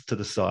glass to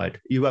the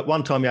side. You at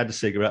one time you had a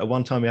cigarette, at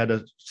one time you had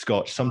a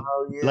scotch.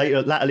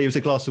 Latterly it was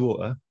a glass of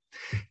water.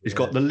 He's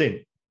got the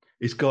lint.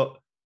 He's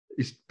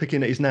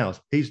picking at his nails.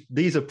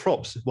 These are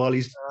props while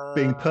he's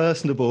being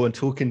personable and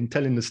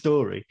telling the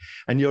story.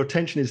 And your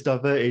attention is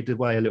diverted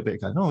away a little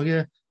bit, going, "Oh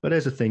yeah, but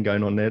there's a thing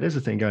going on there. There's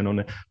a thing going on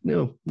there.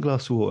 No,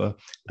 glass of water."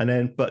 And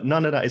then, but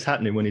none of that is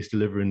happening when he's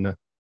delivering the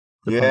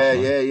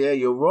punchline.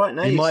 You're right.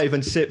 Now he might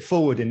even sit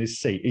forward in his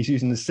seat. He's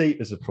using the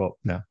seat as a prop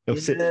now. He'll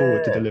sit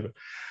forward to deliver.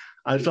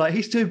 And it's like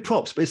he's doing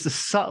props, but it's the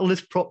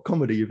subtlest prop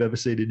comedy you've ever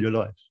seen in your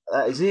life.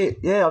 That is it.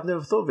 Yeah, I've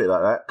never thought of it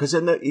like that, because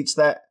then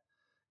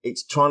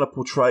it's trying to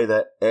portray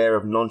that air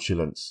of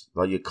nonchalance,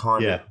 like you're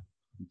kind of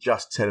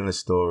just telling a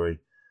story.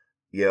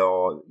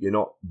 You're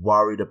not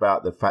worried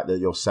about the fact that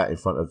you're sat in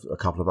front of a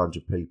couple of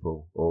hundred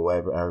people or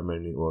however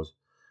many it was.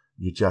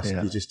 You're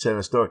just telling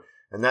a story,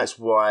 and that's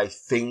why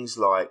things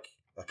like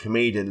a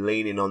comedian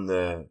leaning on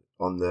the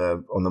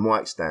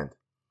mic stand.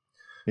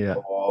 Yeah.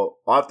 Or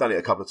I've done it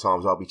a couple of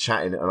times. I'll be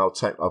chatting and I'll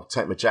take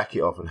my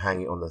jacket off and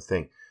hang it on the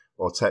thing,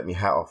 or take my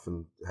hat off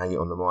and hang it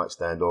on the mic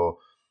stand, or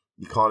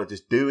you kind of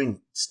just doing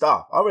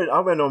stuff. I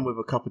went on with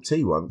a cup of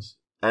tea once,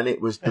 and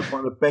it was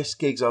one of the best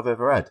gigs I've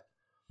ever had.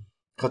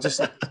 I just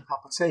had a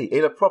cup of tea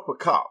in a proper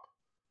cup.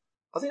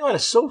 I think I had a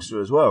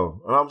saucer as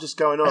well, and I'm just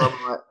going on.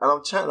 I'm like, and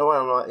I'm chatting away.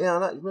 I'm like, yeah, I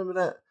know, remember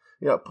that?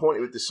 You know,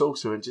 pointing with the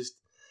saucer and just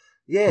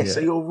So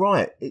you're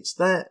right. It's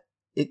that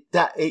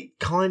it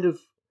kind of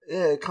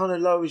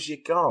lowers your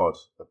guard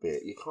a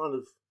bit. You kind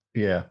of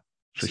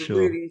it's a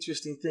really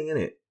interesting thing,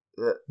 isn't it?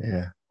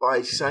 That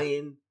by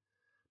saying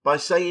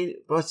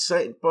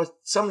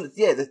some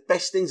the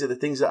best things are the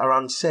things that are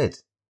unsaid.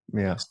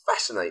 Yeah, it's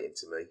fascinating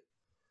to me.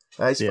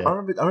 I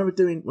remember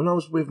doing, when I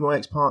was with my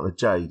ex-partner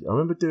Jade, I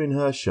remember doing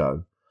her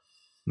show,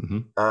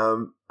 and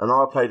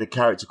I played a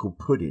character called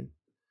Pudding,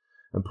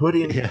 and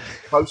Pudding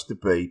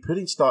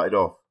Pudding started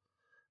off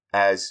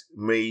as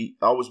me.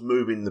 I was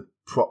moving the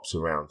props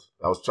around.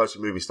 I was supposed to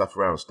be moving stuff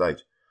around on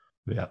stage.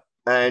 Yeah.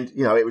 And,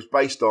 it was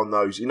based on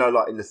those,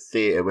 like in the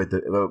theatre where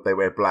they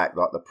wear black,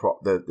 like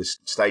the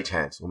stage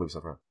hands, or moving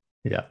stuff around.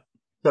 Yeah.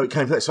 So it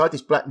came to that. So I had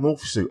this black morph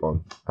suit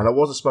on, and I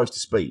wasn't supposed to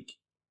speak.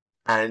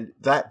 And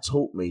that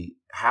taught me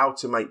how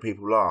to make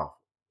people laugh.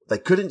 They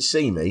couldn't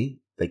see me,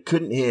 they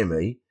couldn't hear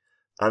me,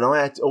 and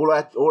all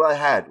I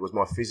had was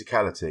my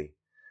physicality,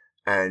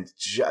 and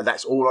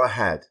that's all I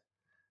had.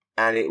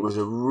 And it was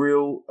a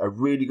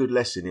really good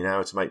lesson in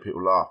how to make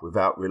people laugh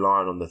without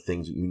relying on the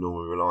things that you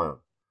normally rely on.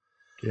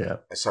 Yeah.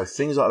 So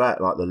things like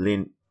that, like the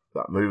lint,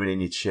 like moving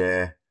in your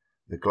chair,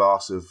 the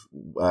glass of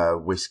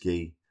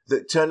whiskey,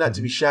 that turned out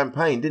to be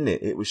champagne, didn't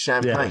it? It was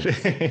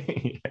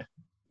champagne.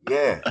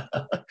 Yeah.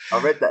 I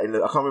read that I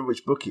can't remember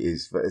which book it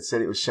is, but it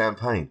said it was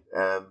champagne.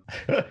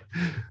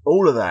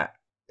 All of that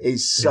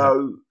is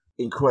so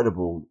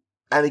incredible.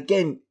 And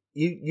again,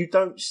 you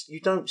don't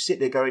sit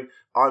there going,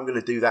 I'm going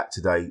to do that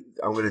today.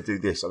 I'm going to do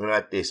this. I'm going to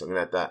add this. I'm going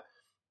to add that.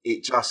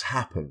 It just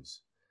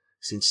happens.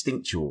 It's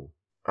instinctual.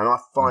 And I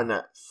find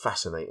that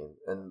fascinating.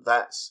 And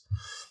that's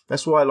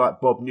why I like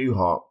Bob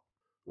Newhart.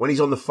 When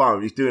he's on the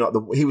phone, he's doing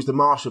he was the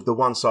master of the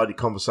one-sided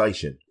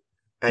conversation.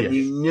 And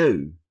you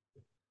knew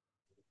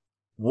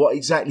what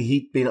exactly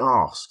he'd been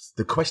asked,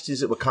 the questions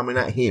that were coming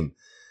at him,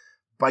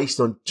 based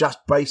on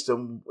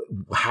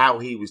how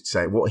he was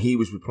saying, what he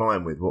was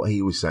replying with, what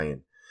he was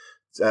saying.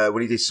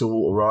 When he did Sir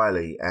Walter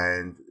Riley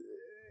and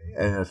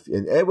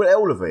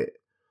all of it,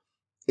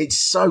 it's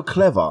so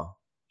clever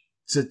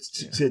to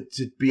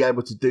be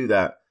able to do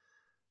that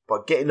by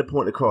getting the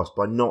point across,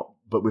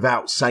 but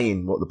without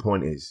saying what the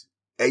point is.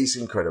 It's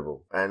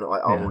incredible, and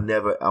I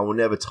will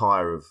never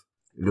tire of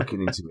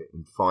looking into it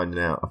and finding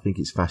out. I think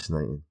it's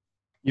fascinating.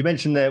 You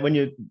mentioned there when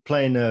you're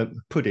playing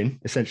Pudding,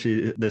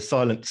 essentially the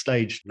silent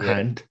stage Yeah.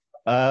 hand.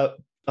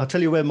 I'll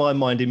tell you where my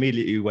mind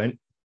immediately went.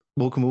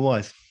 Morecambe and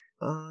Wise.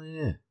 Oh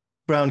yeah.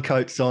 Brown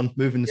coats on,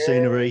 moving the Yeah.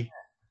 scenery.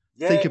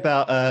 Yeah. Think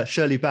about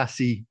Shirley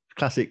Bassey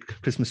classic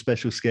Christmas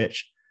special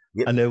sketch,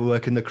 Yep. and they're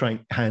working the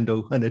crank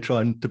handle and they're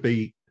trying to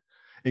be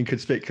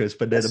inconspicuous,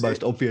 but they're That's the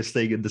most obvious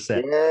thing in the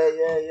set.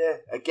 Yeah.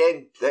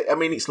 Again, I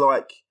mean, it's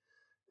like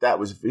that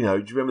was, do you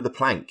remember The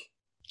Plank?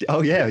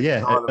 Oh yeah.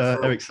 Film.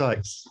 Eric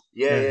Sykes.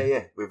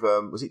 Yeah. With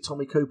was it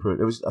Tommy Cooper?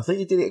 It was. I think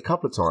he did it a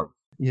couple of times.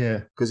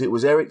 Yeah. Because it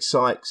was Eric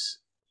Sykes.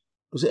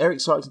 Was it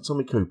Eric Sykes and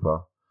Tommy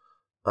Cooper?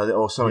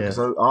 Or sorry, because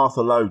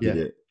Arthur Lowe did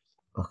it.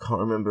 I can't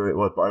remember who it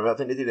was, but I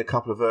think they did a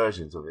couple of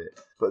versions of it.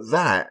 But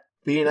that,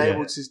 being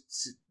able to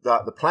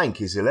like, The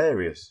Plank is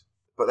hilarious,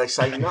 but they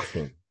say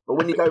nothing. But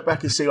when you go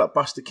back and see like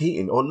Buster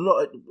Keaton or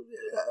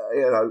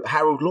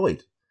Harold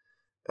Lloyd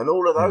and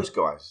all of those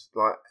guys,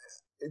 like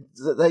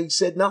they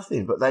said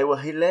nothing, but they were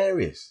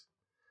hilarious.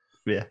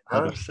 Yeah,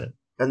 100%.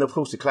 And of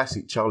course, the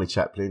classic Charlie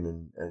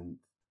Chaplin and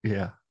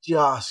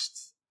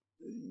just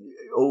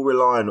all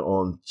relying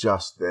on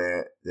just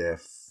their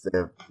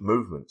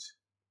movements.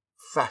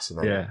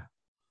 Fascinating. Yeah.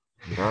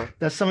 You know?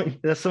 That's something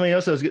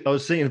else I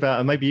was thinking about,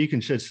 and maybe you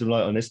can shed some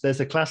light on this. There's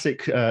a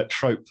classic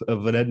trope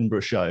of an Edinburgh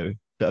show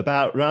that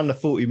about around the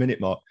 40-minute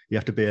mark, you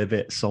have to be a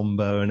bit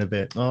somber and a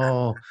bit,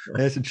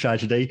 there's a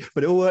tragedy,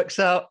 but it all works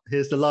out.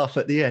 Here's the laugh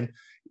at the end.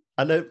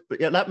 And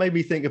that made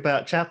me think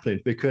about Chaplin,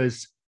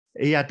 because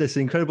he had this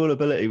incredible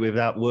ability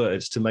without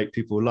words to make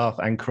people laugh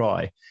and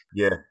cry.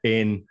 Yeah.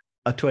 In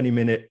a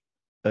 20-minute,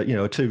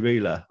 a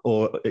two-reeler,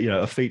 or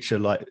a feature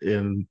like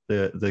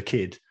the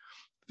Kid.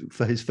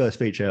 For his first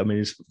feature, I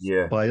mean,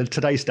 by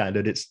today's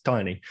standard, it's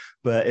tiny,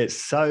 but it's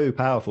so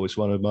powerful. It's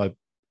one of my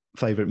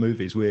favorite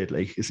movies.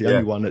 Weirdly, it's the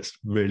only one that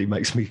really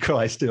makes me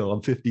cry. Still,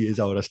 I'm 50 years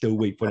old. I still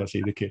weep when I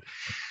see the Kid.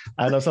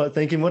 And I was like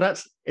thinking, well,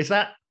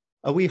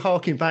 are we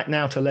harking back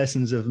now to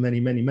lessons of many,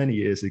 many, many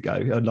years ago,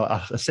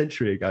 like a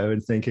century ago,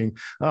 and thinking,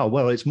 oh,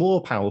 well, it's more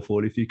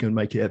powerful if you can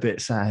make it a bit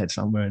sad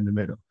somewhere in the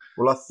middle.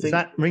 Well, I think, does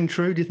that ring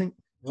true, do you think?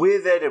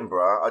 With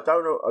Edinburgh, I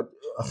don't know.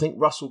 I think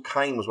Russell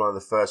Kane was one of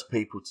the first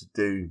people to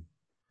do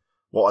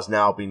what has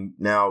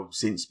now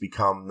since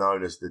become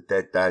known as the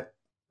Dead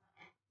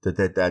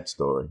Dad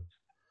story.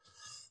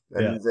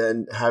 And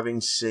then having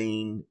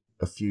seen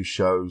a few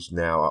shows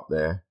now up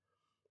there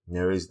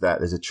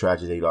there's a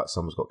tragedy, like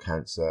someone's got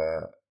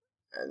cancer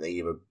and they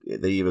either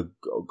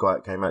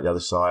came out the other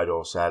side,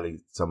 or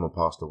sadly someone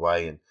passed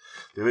away, and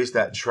there is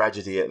that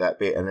tragedy at that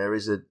bit. And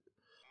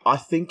I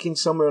think in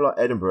somewhere like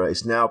Edinburgh,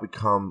 it's now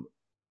become,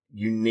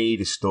 you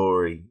need a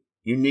story,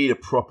 you need a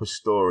proper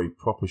story,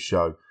 proper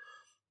show.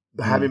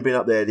 Having been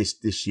up there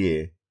this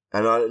year,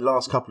 and the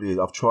last couple of years,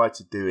 I've tried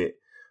to do it.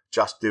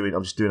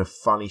 I'm just doing a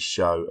funny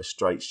show, a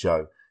straight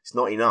show. It's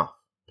not enough.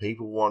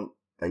 People want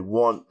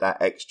that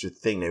extra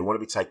thing. They want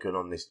to be taken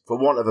on this, for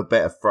want of a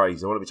better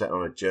phrase, they want to be taken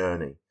on a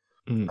journey.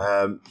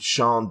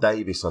 Sean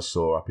Davis I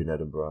saw up in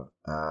Edinburgh.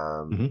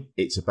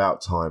 It's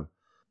About Time.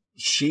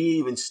 She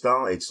even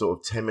started sort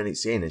of 10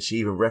 minutes in, and she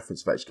even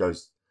referenced that. She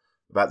goes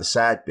about the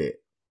sad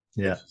bit.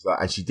 Yeah.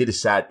 And she did a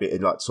sad bit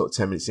in like sort of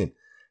 10 minutes in.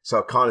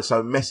 So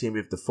messing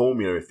with the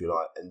formula, if you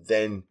like, and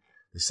then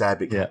the sad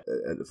bit at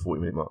the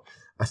 40-minute mark.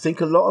 I think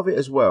a lot of it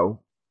as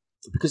well,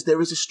 because there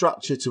is a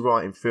structure to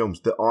writing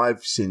films that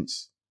I've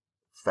since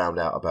found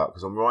out about,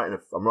 because I'm writing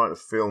a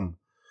film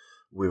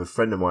with a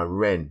friend of mine,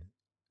 Ren,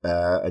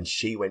 and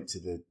she went to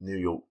the New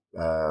York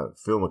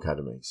Film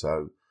Academy,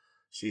 so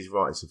she's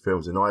writing some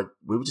films, and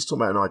we were just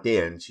talking about an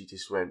idea, and she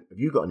just went, "Have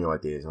you got any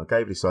ideas?" And I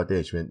gave her this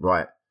idea. She went,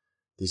 "Right,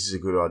 this is a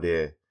good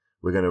idea.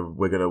 We're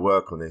gonna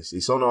work on this."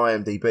 It's on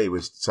IMDb,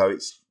 so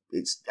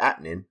it's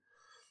happening.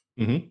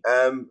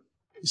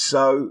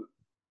 So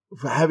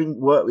having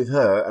worked with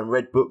her and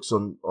read books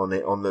on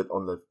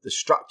the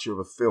structure of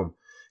a film,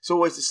 it's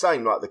always the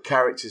same. Like the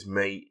characters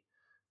meet,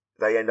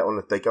 they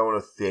go on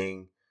a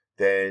thing,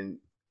 then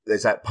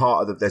there's that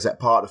part of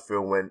the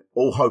film when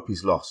all hope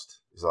is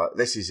lost. It's like,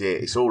 this is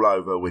it, it's all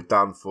over, we're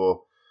done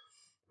for.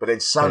 But then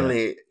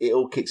suddenly it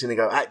all kicks in and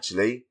go,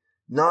 actually,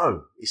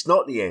 no, it's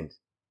not the end.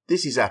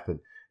 This has happened.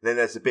 And then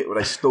there's a bit where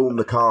they storm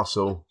the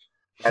castle,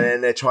 and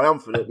then they're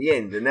triumphant at the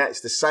end. And that's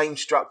the same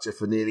structure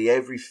for nearly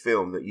every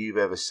film that you've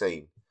ever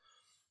seen.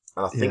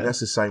 And I think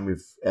that's the same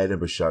with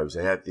Edinburgh shows.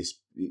 They have this,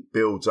 it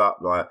builds up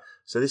like,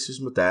 so this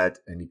was my dad,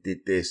 and he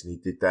did this, and he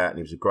did that, and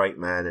he was a great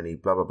man, and he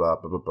blah, blah, blah,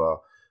 blah, blah, blah.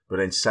 But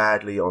then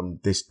sadly on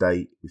this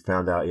date, we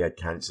found out he had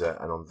cancer,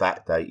 and on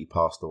that date he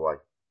passed away.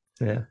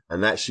 Yeah.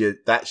 And that's your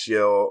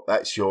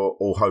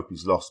all hope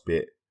is lost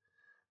bit.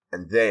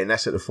 And then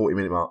that's at the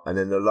 40-minute mark. And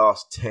then the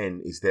last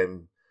 10 is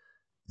them,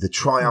 the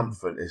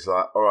triumphant is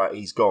like, all right,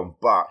 he's gone,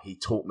 but he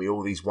taught me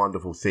all these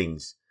wonderful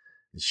things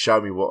and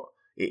showed me what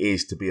it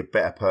is to be a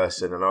better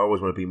person. And I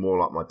always want to be more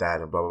like my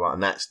dad, and blah, blah, blah.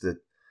 And that's the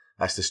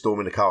storm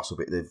in the castle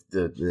bit,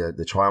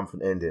 the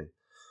triumphant ending.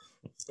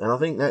 And I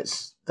think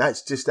that's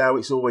just how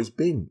it's always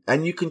been.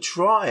 And you can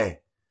try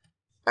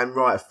and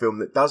write a film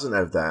that doesn't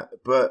have that,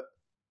 but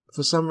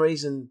for some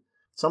reason,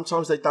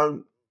 sometimes they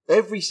don't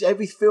Every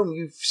film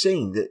you've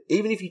seen, that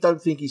even if you don't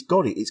think he's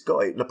got it, it's got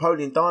it.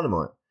 Napoleon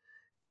Dynamite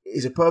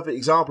is a perfect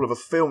example of a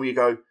film where you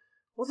go,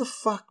 what the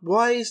fuck?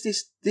 Why is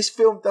this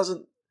film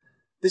doesn't...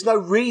 There's no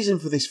reason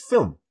for this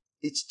film.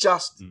 It's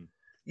just...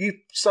 You're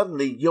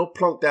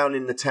plonked down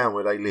in the town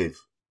where they live,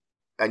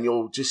 and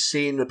you're just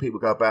seeing the people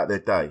go about their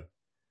day.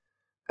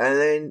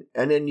 And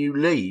then you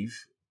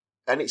leave,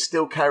 and it's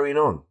still carrying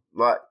on.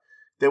 Like,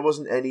 there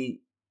wasn't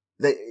any...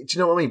 do you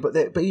know what I mean?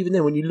 But even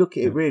then, when you look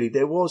at it, really,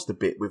 there was the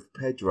bit with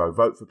Pedro,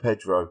 vote for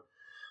Pedro,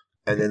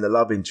 and then the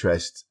love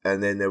interest,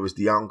 and then there was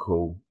the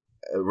uncle,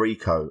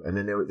 Rico, and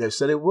then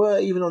there were,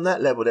 even on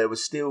that level, there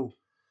was still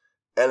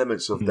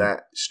elements of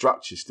that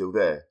structure still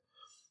there.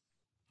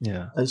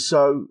 Yeah. And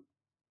so,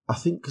 I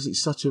think because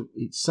it's such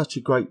a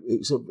great,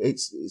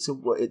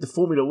 the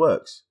formula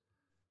works.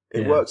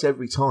 It works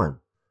every time.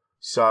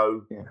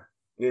 So,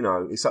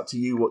 it's up to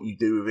you what you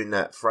do within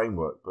that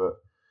framework, but.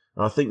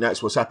 And I think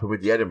that's what's happened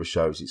with the Edinburgh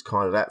shows. It's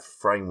kind of that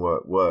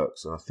framework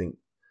works. And I think,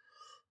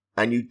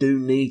 and you do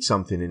need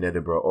something in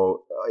Edinburgh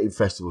or in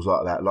festivals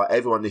like that. Like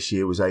everyone this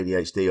year was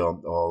ADHD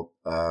or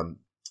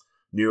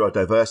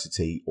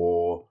neurodiversity,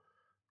 or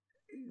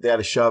they had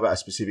a show about a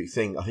specific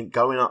thing. I think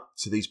going up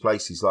to these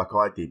places like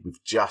I did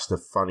with just a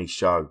funny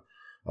show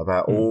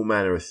about all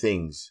manner of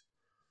things,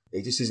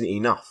 it just isn't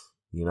enough.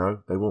 You know,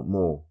 they want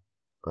more.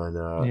 And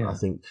I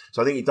think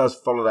it does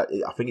follow that.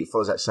 I think it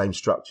follows that same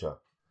structure.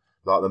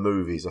 Like the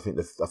movies, I think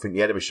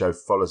the Edinburgh show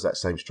follows that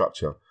same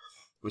structure,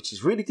 which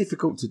is really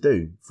difficult to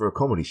do for a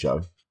comedy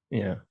show.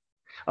 Yeah,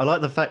 I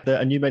like the fact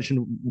that, and you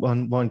mentioned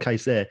one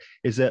case there,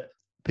 is that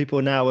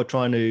people now are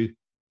trying to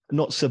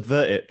not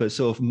subvert it, but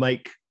sort of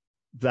make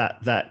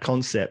that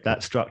concept,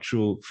 that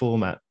structural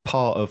format,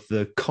 part of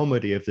the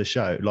comedy of the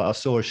show. Like I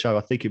saw a show,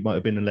 I think it might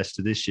have been in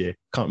Leicester this year.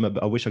 Can't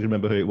remember. I wish I could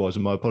remember who it was,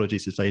 and my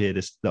apologies if they hear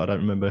this that I don't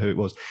remember who it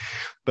was.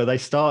 But they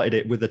started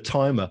it with a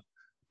timer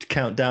to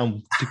count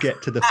down to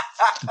get to the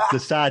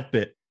sad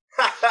bit.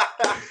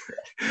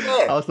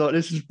 I was like,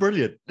 this is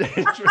brilliant.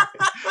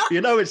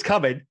 You know it's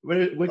coming.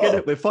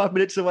 We're 5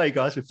 minutes away,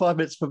 guys. We're 5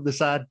 minutes from the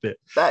sad bit.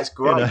 That's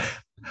great. You know,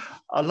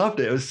 I loved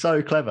it. It was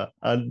so clever,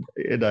 and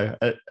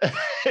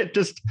it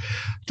just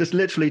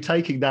literally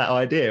taking that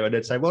idea and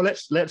then saying, well,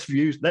 let's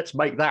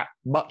make that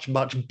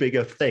much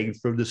bigger thing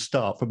from the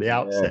start, from the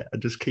outset,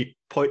 and just keep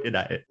pointing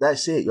at it.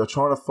 That's it. You're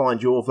trying to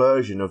find your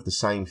version of the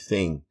same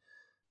thing.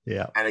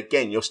 Yeah. And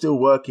again, you're still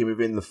working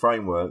within the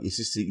framework. It's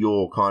just that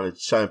you're kind of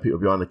showing people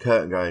behind the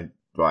curtain going,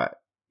 right,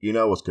 you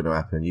know what's going to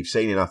happen. You've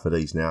seen enough of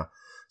these now.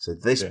 So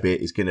this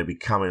bit is going to be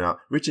coming up.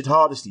 Richard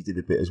Hardesty did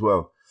a bit as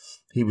well.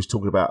 He was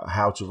talking about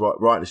how to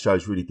write the show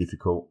is really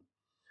difficult.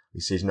 He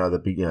says, no,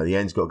 the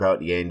end's got to go at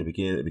the end, the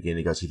beginning at the beginning.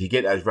 He goes, if you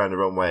get those round the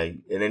wrong way,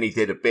 and then he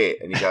did a bit,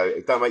 and you go,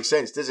 it don't make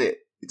sense, does it?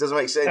 It doesn't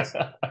make sense.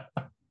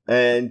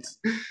 And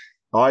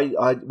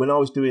I when I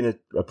was doing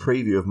a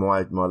preview of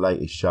my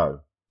latest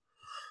show,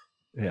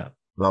 yeah,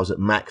 when I was at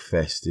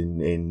MacFest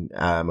in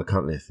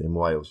Machynlleth in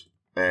Wales,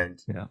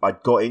 and I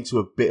got into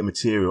a bit of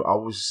material. I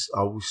was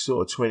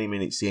sort of 20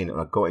 minutes in,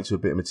 and I got into a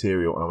bit of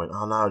material, and I went,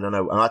 oh no, and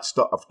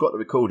I've got the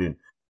recording.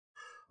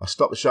 I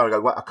stopped the show and I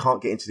go, wait, I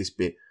can't get into this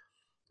bit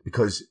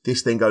because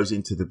this thing goes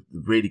into the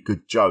really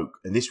good joke,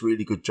 and this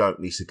really good joke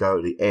needs to go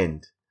at the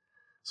end.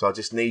 So I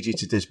just need you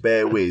to just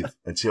bear with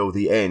until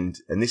the end.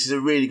 And this is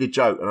a really good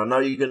joke, and I know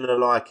you're going to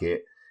like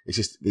it. It's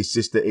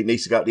just that it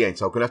needs to go at the end.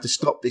 So I'm going to have to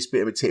stop this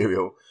bit of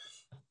material,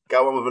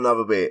 go on with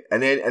another bit,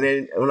 and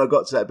then when I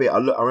got to that bit, I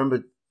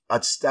remember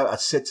I'd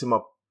said to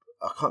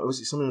was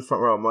it someone in the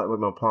front row with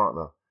my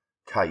partner,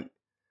 Kate,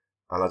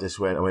 and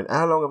I went,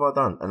 how long have I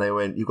done? And they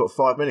went, you've got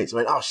 5 minutes. I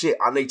went, oh shit,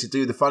 I need to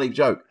do the funny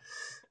joke,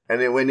 and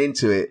then went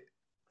into it,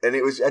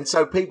 and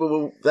so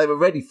people they were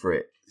ready for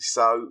it.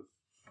 So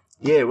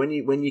yeah, when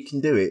you can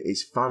do it,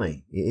 it's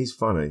funny. It is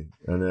funny,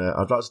 and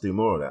I'd like to do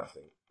more of that. I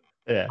think.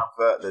 Yeah,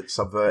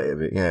 subvert it a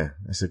bit. Yeah,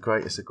 it's a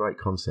great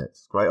concept,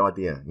 great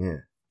idea. Yeah.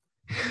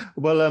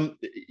 Well,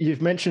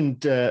 you've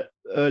mentioned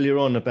earlier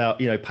on about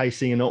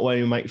pacing and not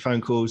wanting to make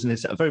phone calls, and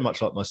it's very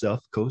much like myself,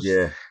 of course.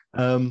 Yeah.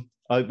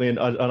 I mean,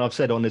 and I've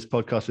said on this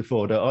podcast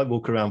before that I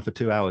walk around for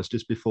 2 hours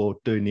just before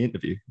doing the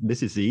interview.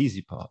 This is the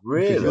easy part.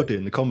 Really? Because you're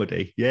doing the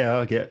comedy. Yeah,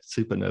 I get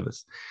super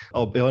nervous.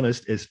 I'll be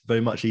honest, it's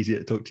very much easier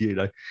to talk to you,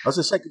 though. I was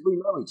going to say, because we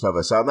know each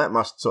other, so that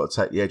must sort of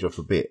take the edge off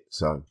a bit.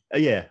 So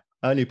yeah,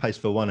 I only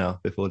paced for 1 hour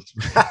before.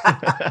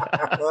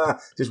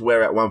 Just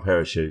wear out one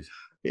pair of shoes.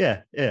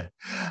 Yeah.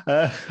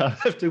 I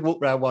have to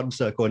walk around one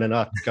circle and then I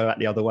have to go out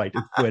the other way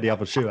to wear the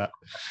other shoe out.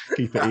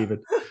 Keep it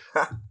even.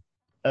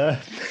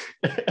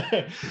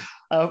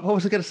 What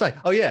was I going to say?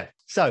 Oh, yeah.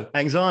 So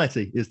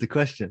anxiety is the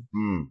question.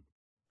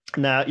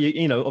 Now,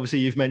 obviously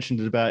you've mentioned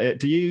about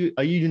it.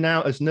 Are you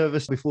now as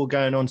nervous before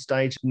going on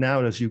stage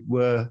now as you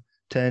were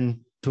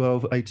 10,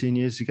 12, 18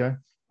 years ago?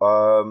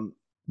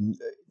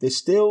 There's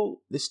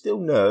still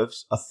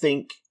nerves. I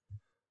think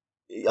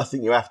you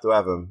have to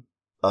have them.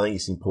 I think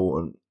it's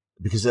important.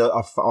 Because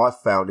I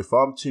found if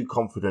I'm too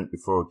confident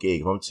before a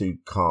gig, if I'm too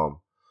calm,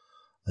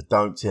 I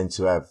don't tend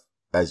to have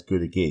as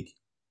good a gig.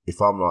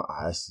 If I'm like,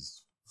 this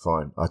is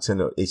fine,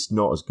 it's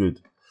not as good.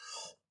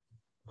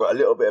 but a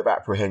little bit of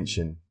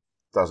apprehension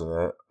doesn't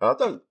hurt.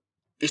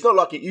 It's not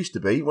like it used to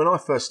be. When I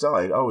first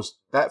started,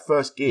 that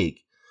first gig,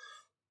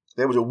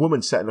 there was a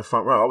woman sat in the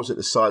front row. I was at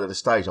the side of the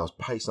stage. I was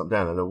pacing up and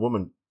down, and a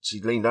woman, she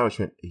leaned over and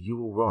she went, "Are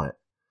you all right?"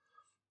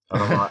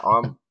 And I'm like,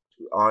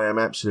 I am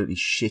absolutely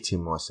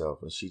shitting myself.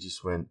 And she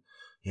just went,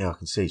 "Yeah, I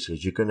can see." She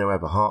goes, "You're going to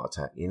have a heart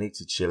attack. You need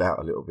to chill out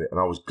a little bit." And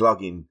I was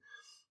glugging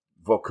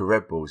vodka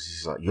Red Bulls.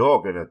 She's like,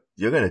 "You're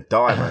gonna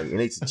die, mate. You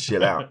need to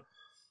chill out."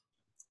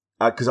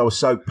 Because I was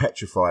so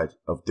petrified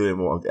of doing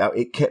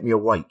it kept me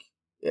awake.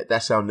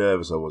 That's how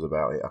nervous I was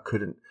about it. I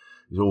couldn't.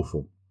 It was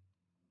awful.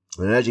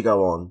 And as you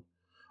go on,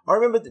 I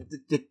remember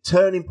the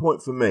turning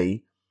point for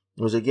me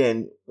was,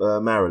 again,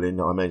 Marilyn,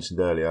 that I mentioned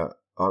earlier.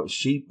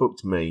 She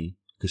booked me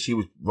because she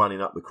was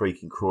running up the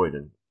creek in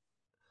Croydon.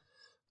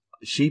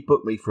 She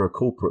booked me for a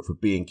corporate for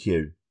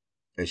B&Q,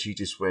 and she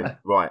just went,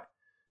 "Right,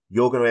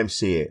 you're going to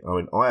MC it." I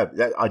went,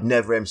 I'd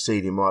never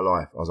MC'd in my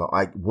life. I was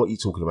like, "What are you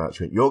talking about?"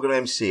 She went, "You're going to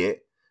MC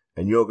it,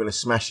 and you're going to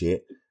smash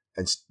it,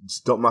 and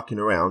stop mucking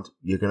around.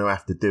 You're going to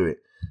have to do it."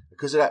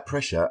 Because of that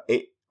pressure,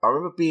 I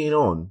remember being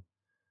on,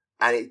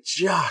 and it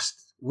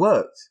just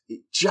worked.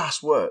 It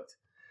just worked.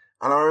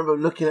 And I remember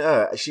looking at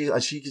her, and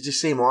she could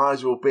just see my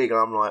eyes were all big, and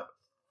I'm like,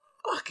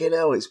 fucking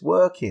hell, it's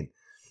working.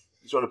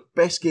 It's one of the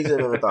best gigs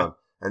I've ever done.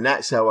 And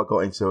that's how I got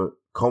into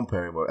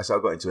comparing work. That's how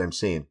I got into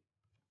MCing.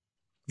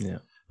 Yeah.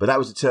 But that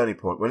was the turning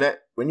point.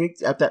 When you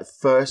have that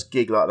first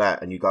gig like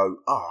that, and you go,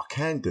 "Oh, I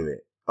can do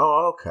it.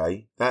 Oh,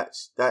 okay.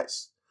 That's,"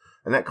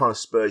 and that kind of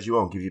spurs you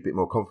on, gives you a bit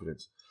more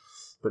confidence.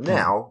 But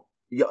now,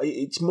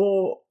 it's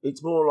more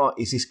like,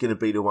 is this going to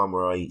be the one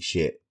where I eat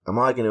shit? Am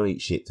I going to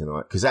eat shit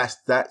tonight? Because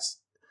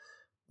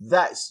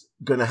that's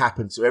going to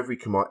happen to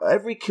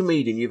every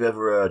comedian you've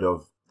ever heard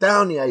of,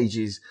 down the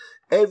ages,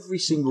 every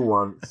single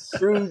one,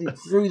 through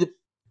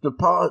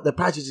the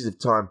passages of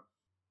time.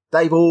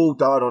 They've all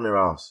died on their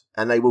ass,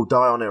 and they will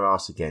die on their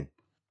ass again.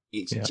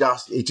 It's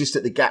just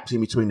that the gaps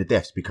in between the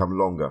deaths become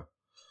longer.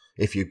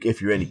 If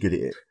you're any good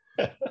at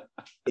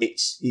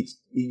it,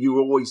 you're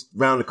always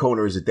round the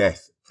corner is a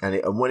death.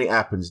 And when it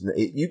happens,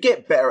 you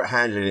get better at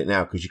handling it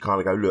now, because you kind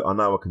of go, "Look, I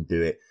know I can do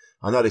it.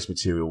 I know this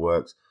material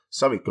works.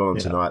 Something's gone on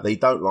tonight. They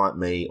don't like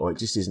me, or it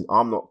just isn't.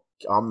 I'm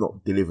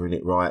not delivering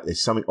it right.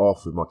 There's something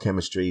off with my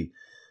chemistry.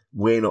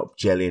 We're not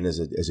gelling as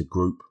a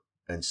group,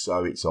 and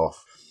so it's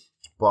off."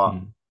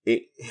 But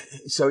I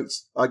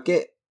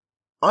get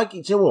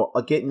you know what?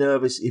 I get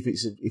nervous if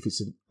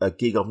it's a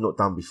gig I've not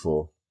done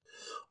before,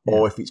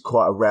 or if it's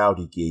quite a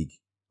rowdy gig.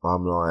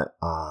 I'm like,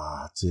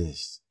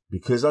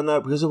 because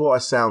of what I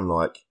sound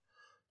like,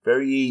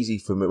 very easy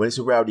for me. When it's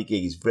a rowdy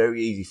gig, it's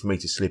very easy for me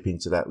to slip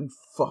into that and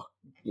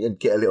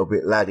get a little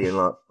bit laddie and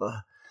like,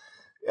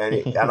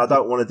 and I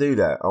don't want to do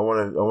that. I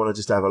want to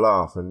just have a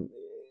laugh, and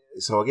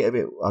so I get a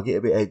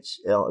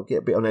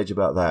bit on edge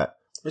about that.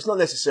 It's not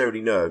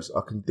necessarily nerves.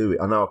 I can do it.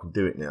 I know I can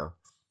do it now.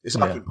 It's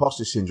like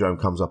imposter syndrome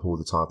comes up all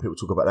the time. People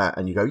talk about that,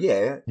 and you go,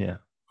 yeah.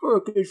 For a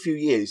good few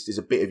years, there's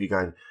a bit of you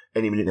going,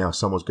 any minute now,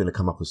 someone's going to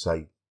come up and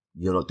say,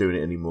 "You're not doing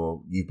it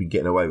anymore. You've been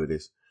getting away with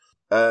this."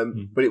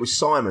 But it was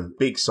Simon,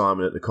 Big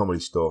Simon at the Comedy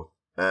Store,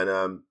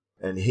 and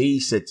he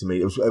said to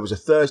me, it was a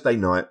Thursday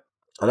night.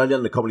 I'd only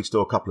done the Comedy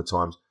Store a couple of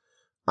times,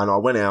 and I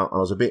went out and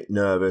I was a bit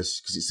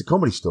nervous because it's the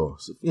Comedy Store.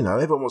 So,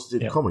 everyone wants to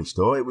do the Comedy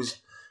Store.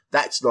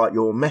 That's like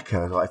your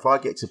mecca. Like, if I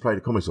get to play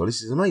the Comedy Store,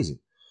 this is amazing.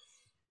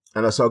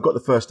 And so I got the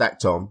first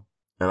act on,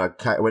 and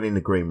I went in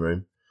the green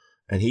room,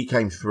 and he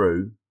came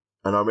through,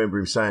 and I remember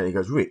him saying, he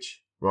goes,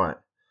 "Rich, right,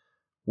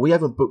 we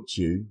haven't booked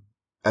you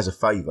as a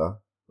favour,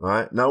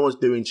 right? No one's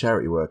doing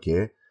charity work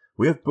here.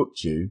 We have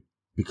booked you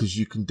because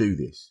you can do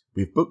this.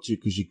 We've booked you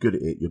because you're good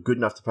at it. You're good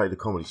enough to play the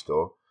Comedy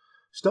Store.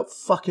 Stop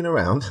fucking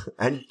around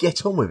and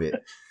get on with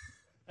it."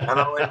 And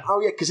I went, "Oh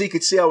yeah," because he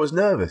could see I was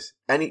nervous,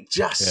 and it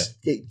just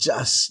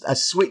a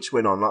switch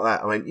went on like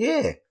that. I went,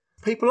 "Yeah,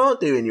 people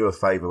aren't doing you a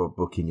favour by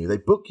booking you. They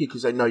book you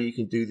because they know you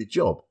can do the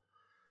job."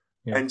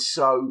 And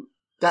so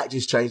that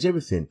just changed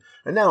everything.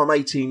 And now I'm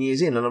 18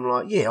 years in, and I'm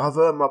like, "Yeah, I've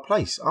earned my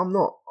place. I'm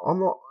not,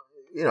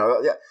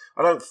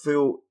 I don't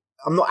feel,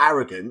 I'm not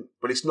arrogant,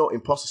 but it's not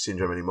imposter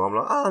syndrome anymore. I'm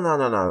like, oh,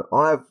 no.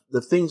 I have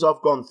the things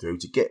I've gone through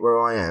to get where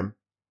I am.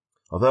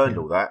 I've earned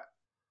all that.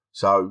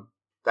 So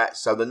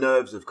the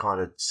nerves have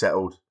kind of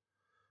settled.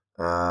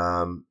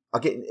 I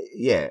don't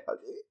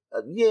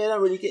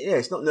really get,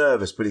 it's not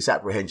nervous, but it's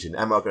apprehension.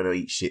 Am I going to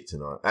eat shit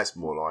tonight? That's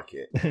more like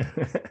it.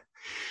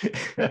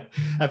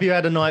 Have you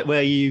had a night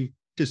where you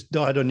just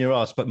died on your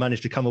ass, but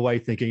managed to come away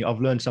thinking,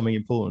 "I've learned something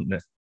important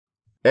there"?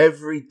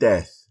 Every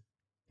death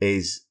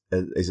is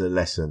a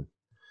lesson.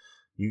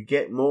 You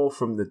get more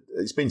from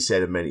it's been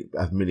said a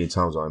million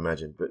times, I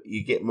imagine, but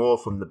you get more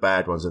from the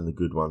bad ones than the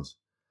good ones.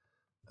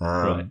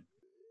 Right.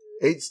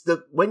 It's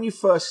when you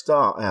first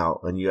start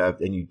out and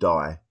you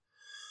die,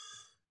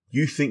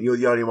 you think you're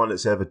the only one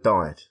that's ever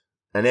died.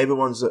 And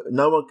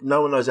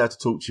no one knows how to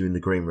talk to you in the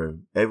green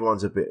room.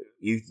 Everyone's a bit,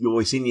 you're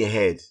always in your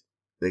head.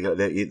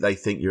 They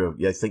think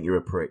you're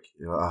a prick.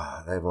 You're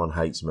like, everyone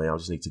hates me. I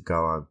just need to go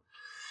home.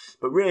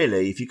 But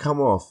really, if you come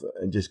off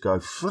and just go,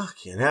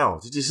 "Fucking hell,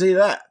 did you see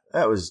that?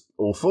 That was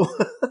awful."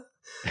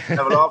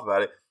 have a laugh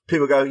about it.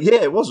 People go,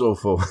 yeah, it was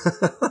awful.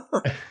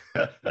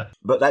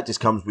 But that just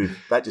comes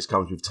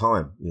with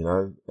time, you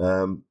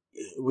know.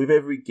 With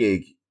every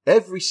gig,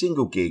 every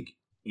single gig,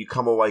 you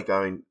come away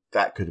going,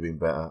 that could have been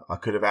better. I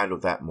could have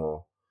handled that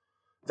more.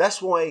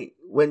 That's why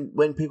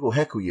when people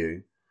heckle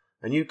you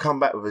and you come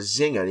back with a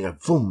zinger and you go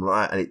boom,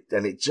 right,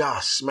 and it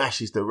just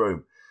smashes the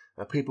room,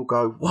 and people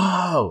go,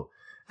 wow,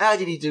 how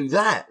did he do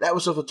that? That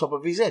was off the top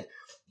of his head.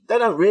 They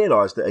don't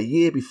realise that a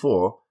year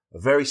before, a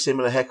very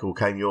similar heckle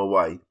came your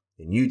way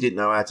and you didn't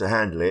know how to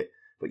handle it,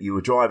 but you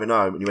were driving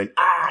home and you went,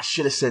 I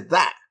should have said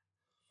that.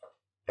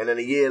 And then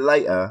a year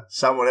later,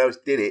 someone else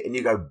did it and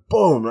you go,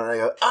 boom, and they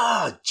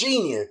go,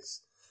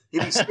 genius.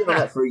 You've been sitting on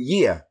that for a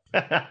year.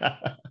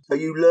 So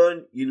you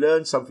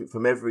learn something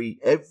from every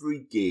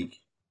gig.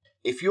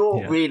 If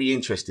you're really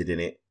interested in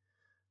it,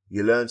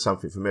 you learn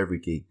something from every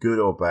gig, good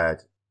or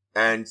bad.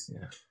 And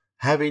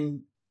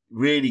having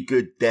really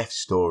good death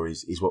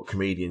stories is what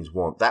comedians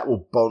want. That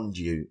will bond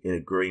you in a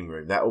green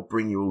room. That will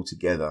bring you all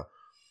together.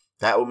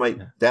 That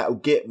will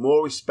get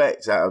more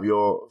respect out of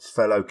your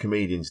fellow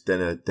comedians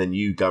than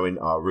you going,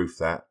 I'll roof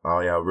that. Oh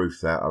yeah, I'll roof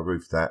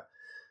that.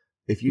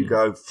 If you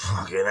go,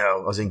 fucking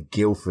hell, I was in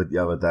Guildford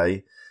the other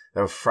day.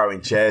 They were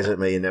throwing chairs at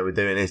me and they were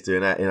doing this,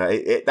 doing that. You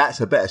know,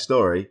 that's a better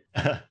story.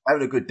 Having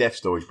a good death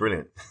story is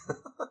brilliant.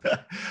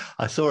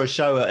 I saw a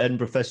show at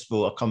Edinburgh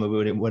Festival. I can't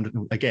remember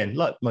when, again,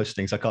 like most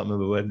things, I can't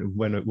remember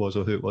when it was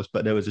or who it was,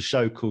 but there was a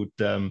show called,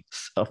 I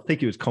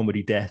think it was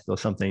Comedy Death or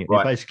something.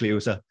 Right. Basically, it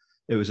was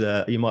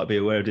a, you might be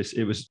aware of this,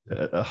 it was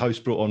a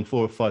host brought on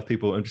 4 or 5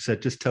 people and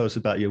said, just tell us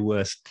about your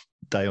worst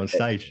day on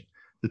stage,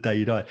 the day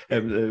you died.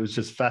 It was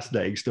just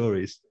fascinating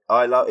stories.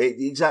 I love it.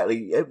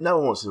 Exactly. No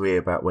one wants to hear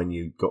about when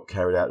you got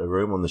carried out of the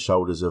room on the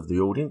shoulders of the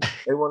audience.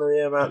 They want to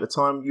hear about the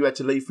time you had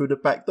to leave through the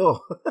back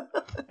door.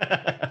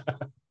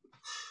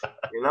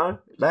 You know,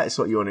 that's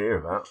what you want to hear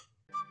about.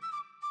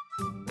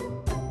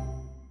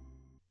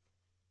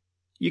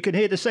 You can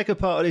hear the second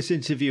part of this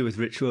interview with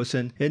Rich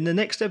Wilson in the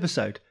next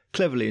episode,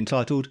 cleverly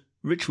entitled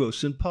Rich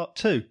Wilson Part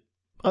 2.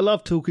 I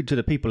love talking to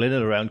the people in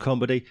and around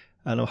comedy,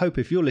 and I hope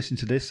if you're listening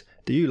to this,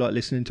 do you like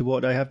listening to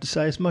what they have to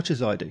say as much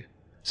as I do.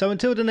 So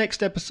until the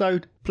next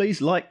episode, please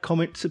like,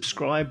 comment,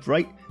 subscribe,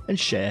 rate and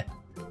share.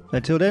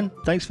 Until then,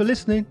 thanks for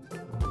listening.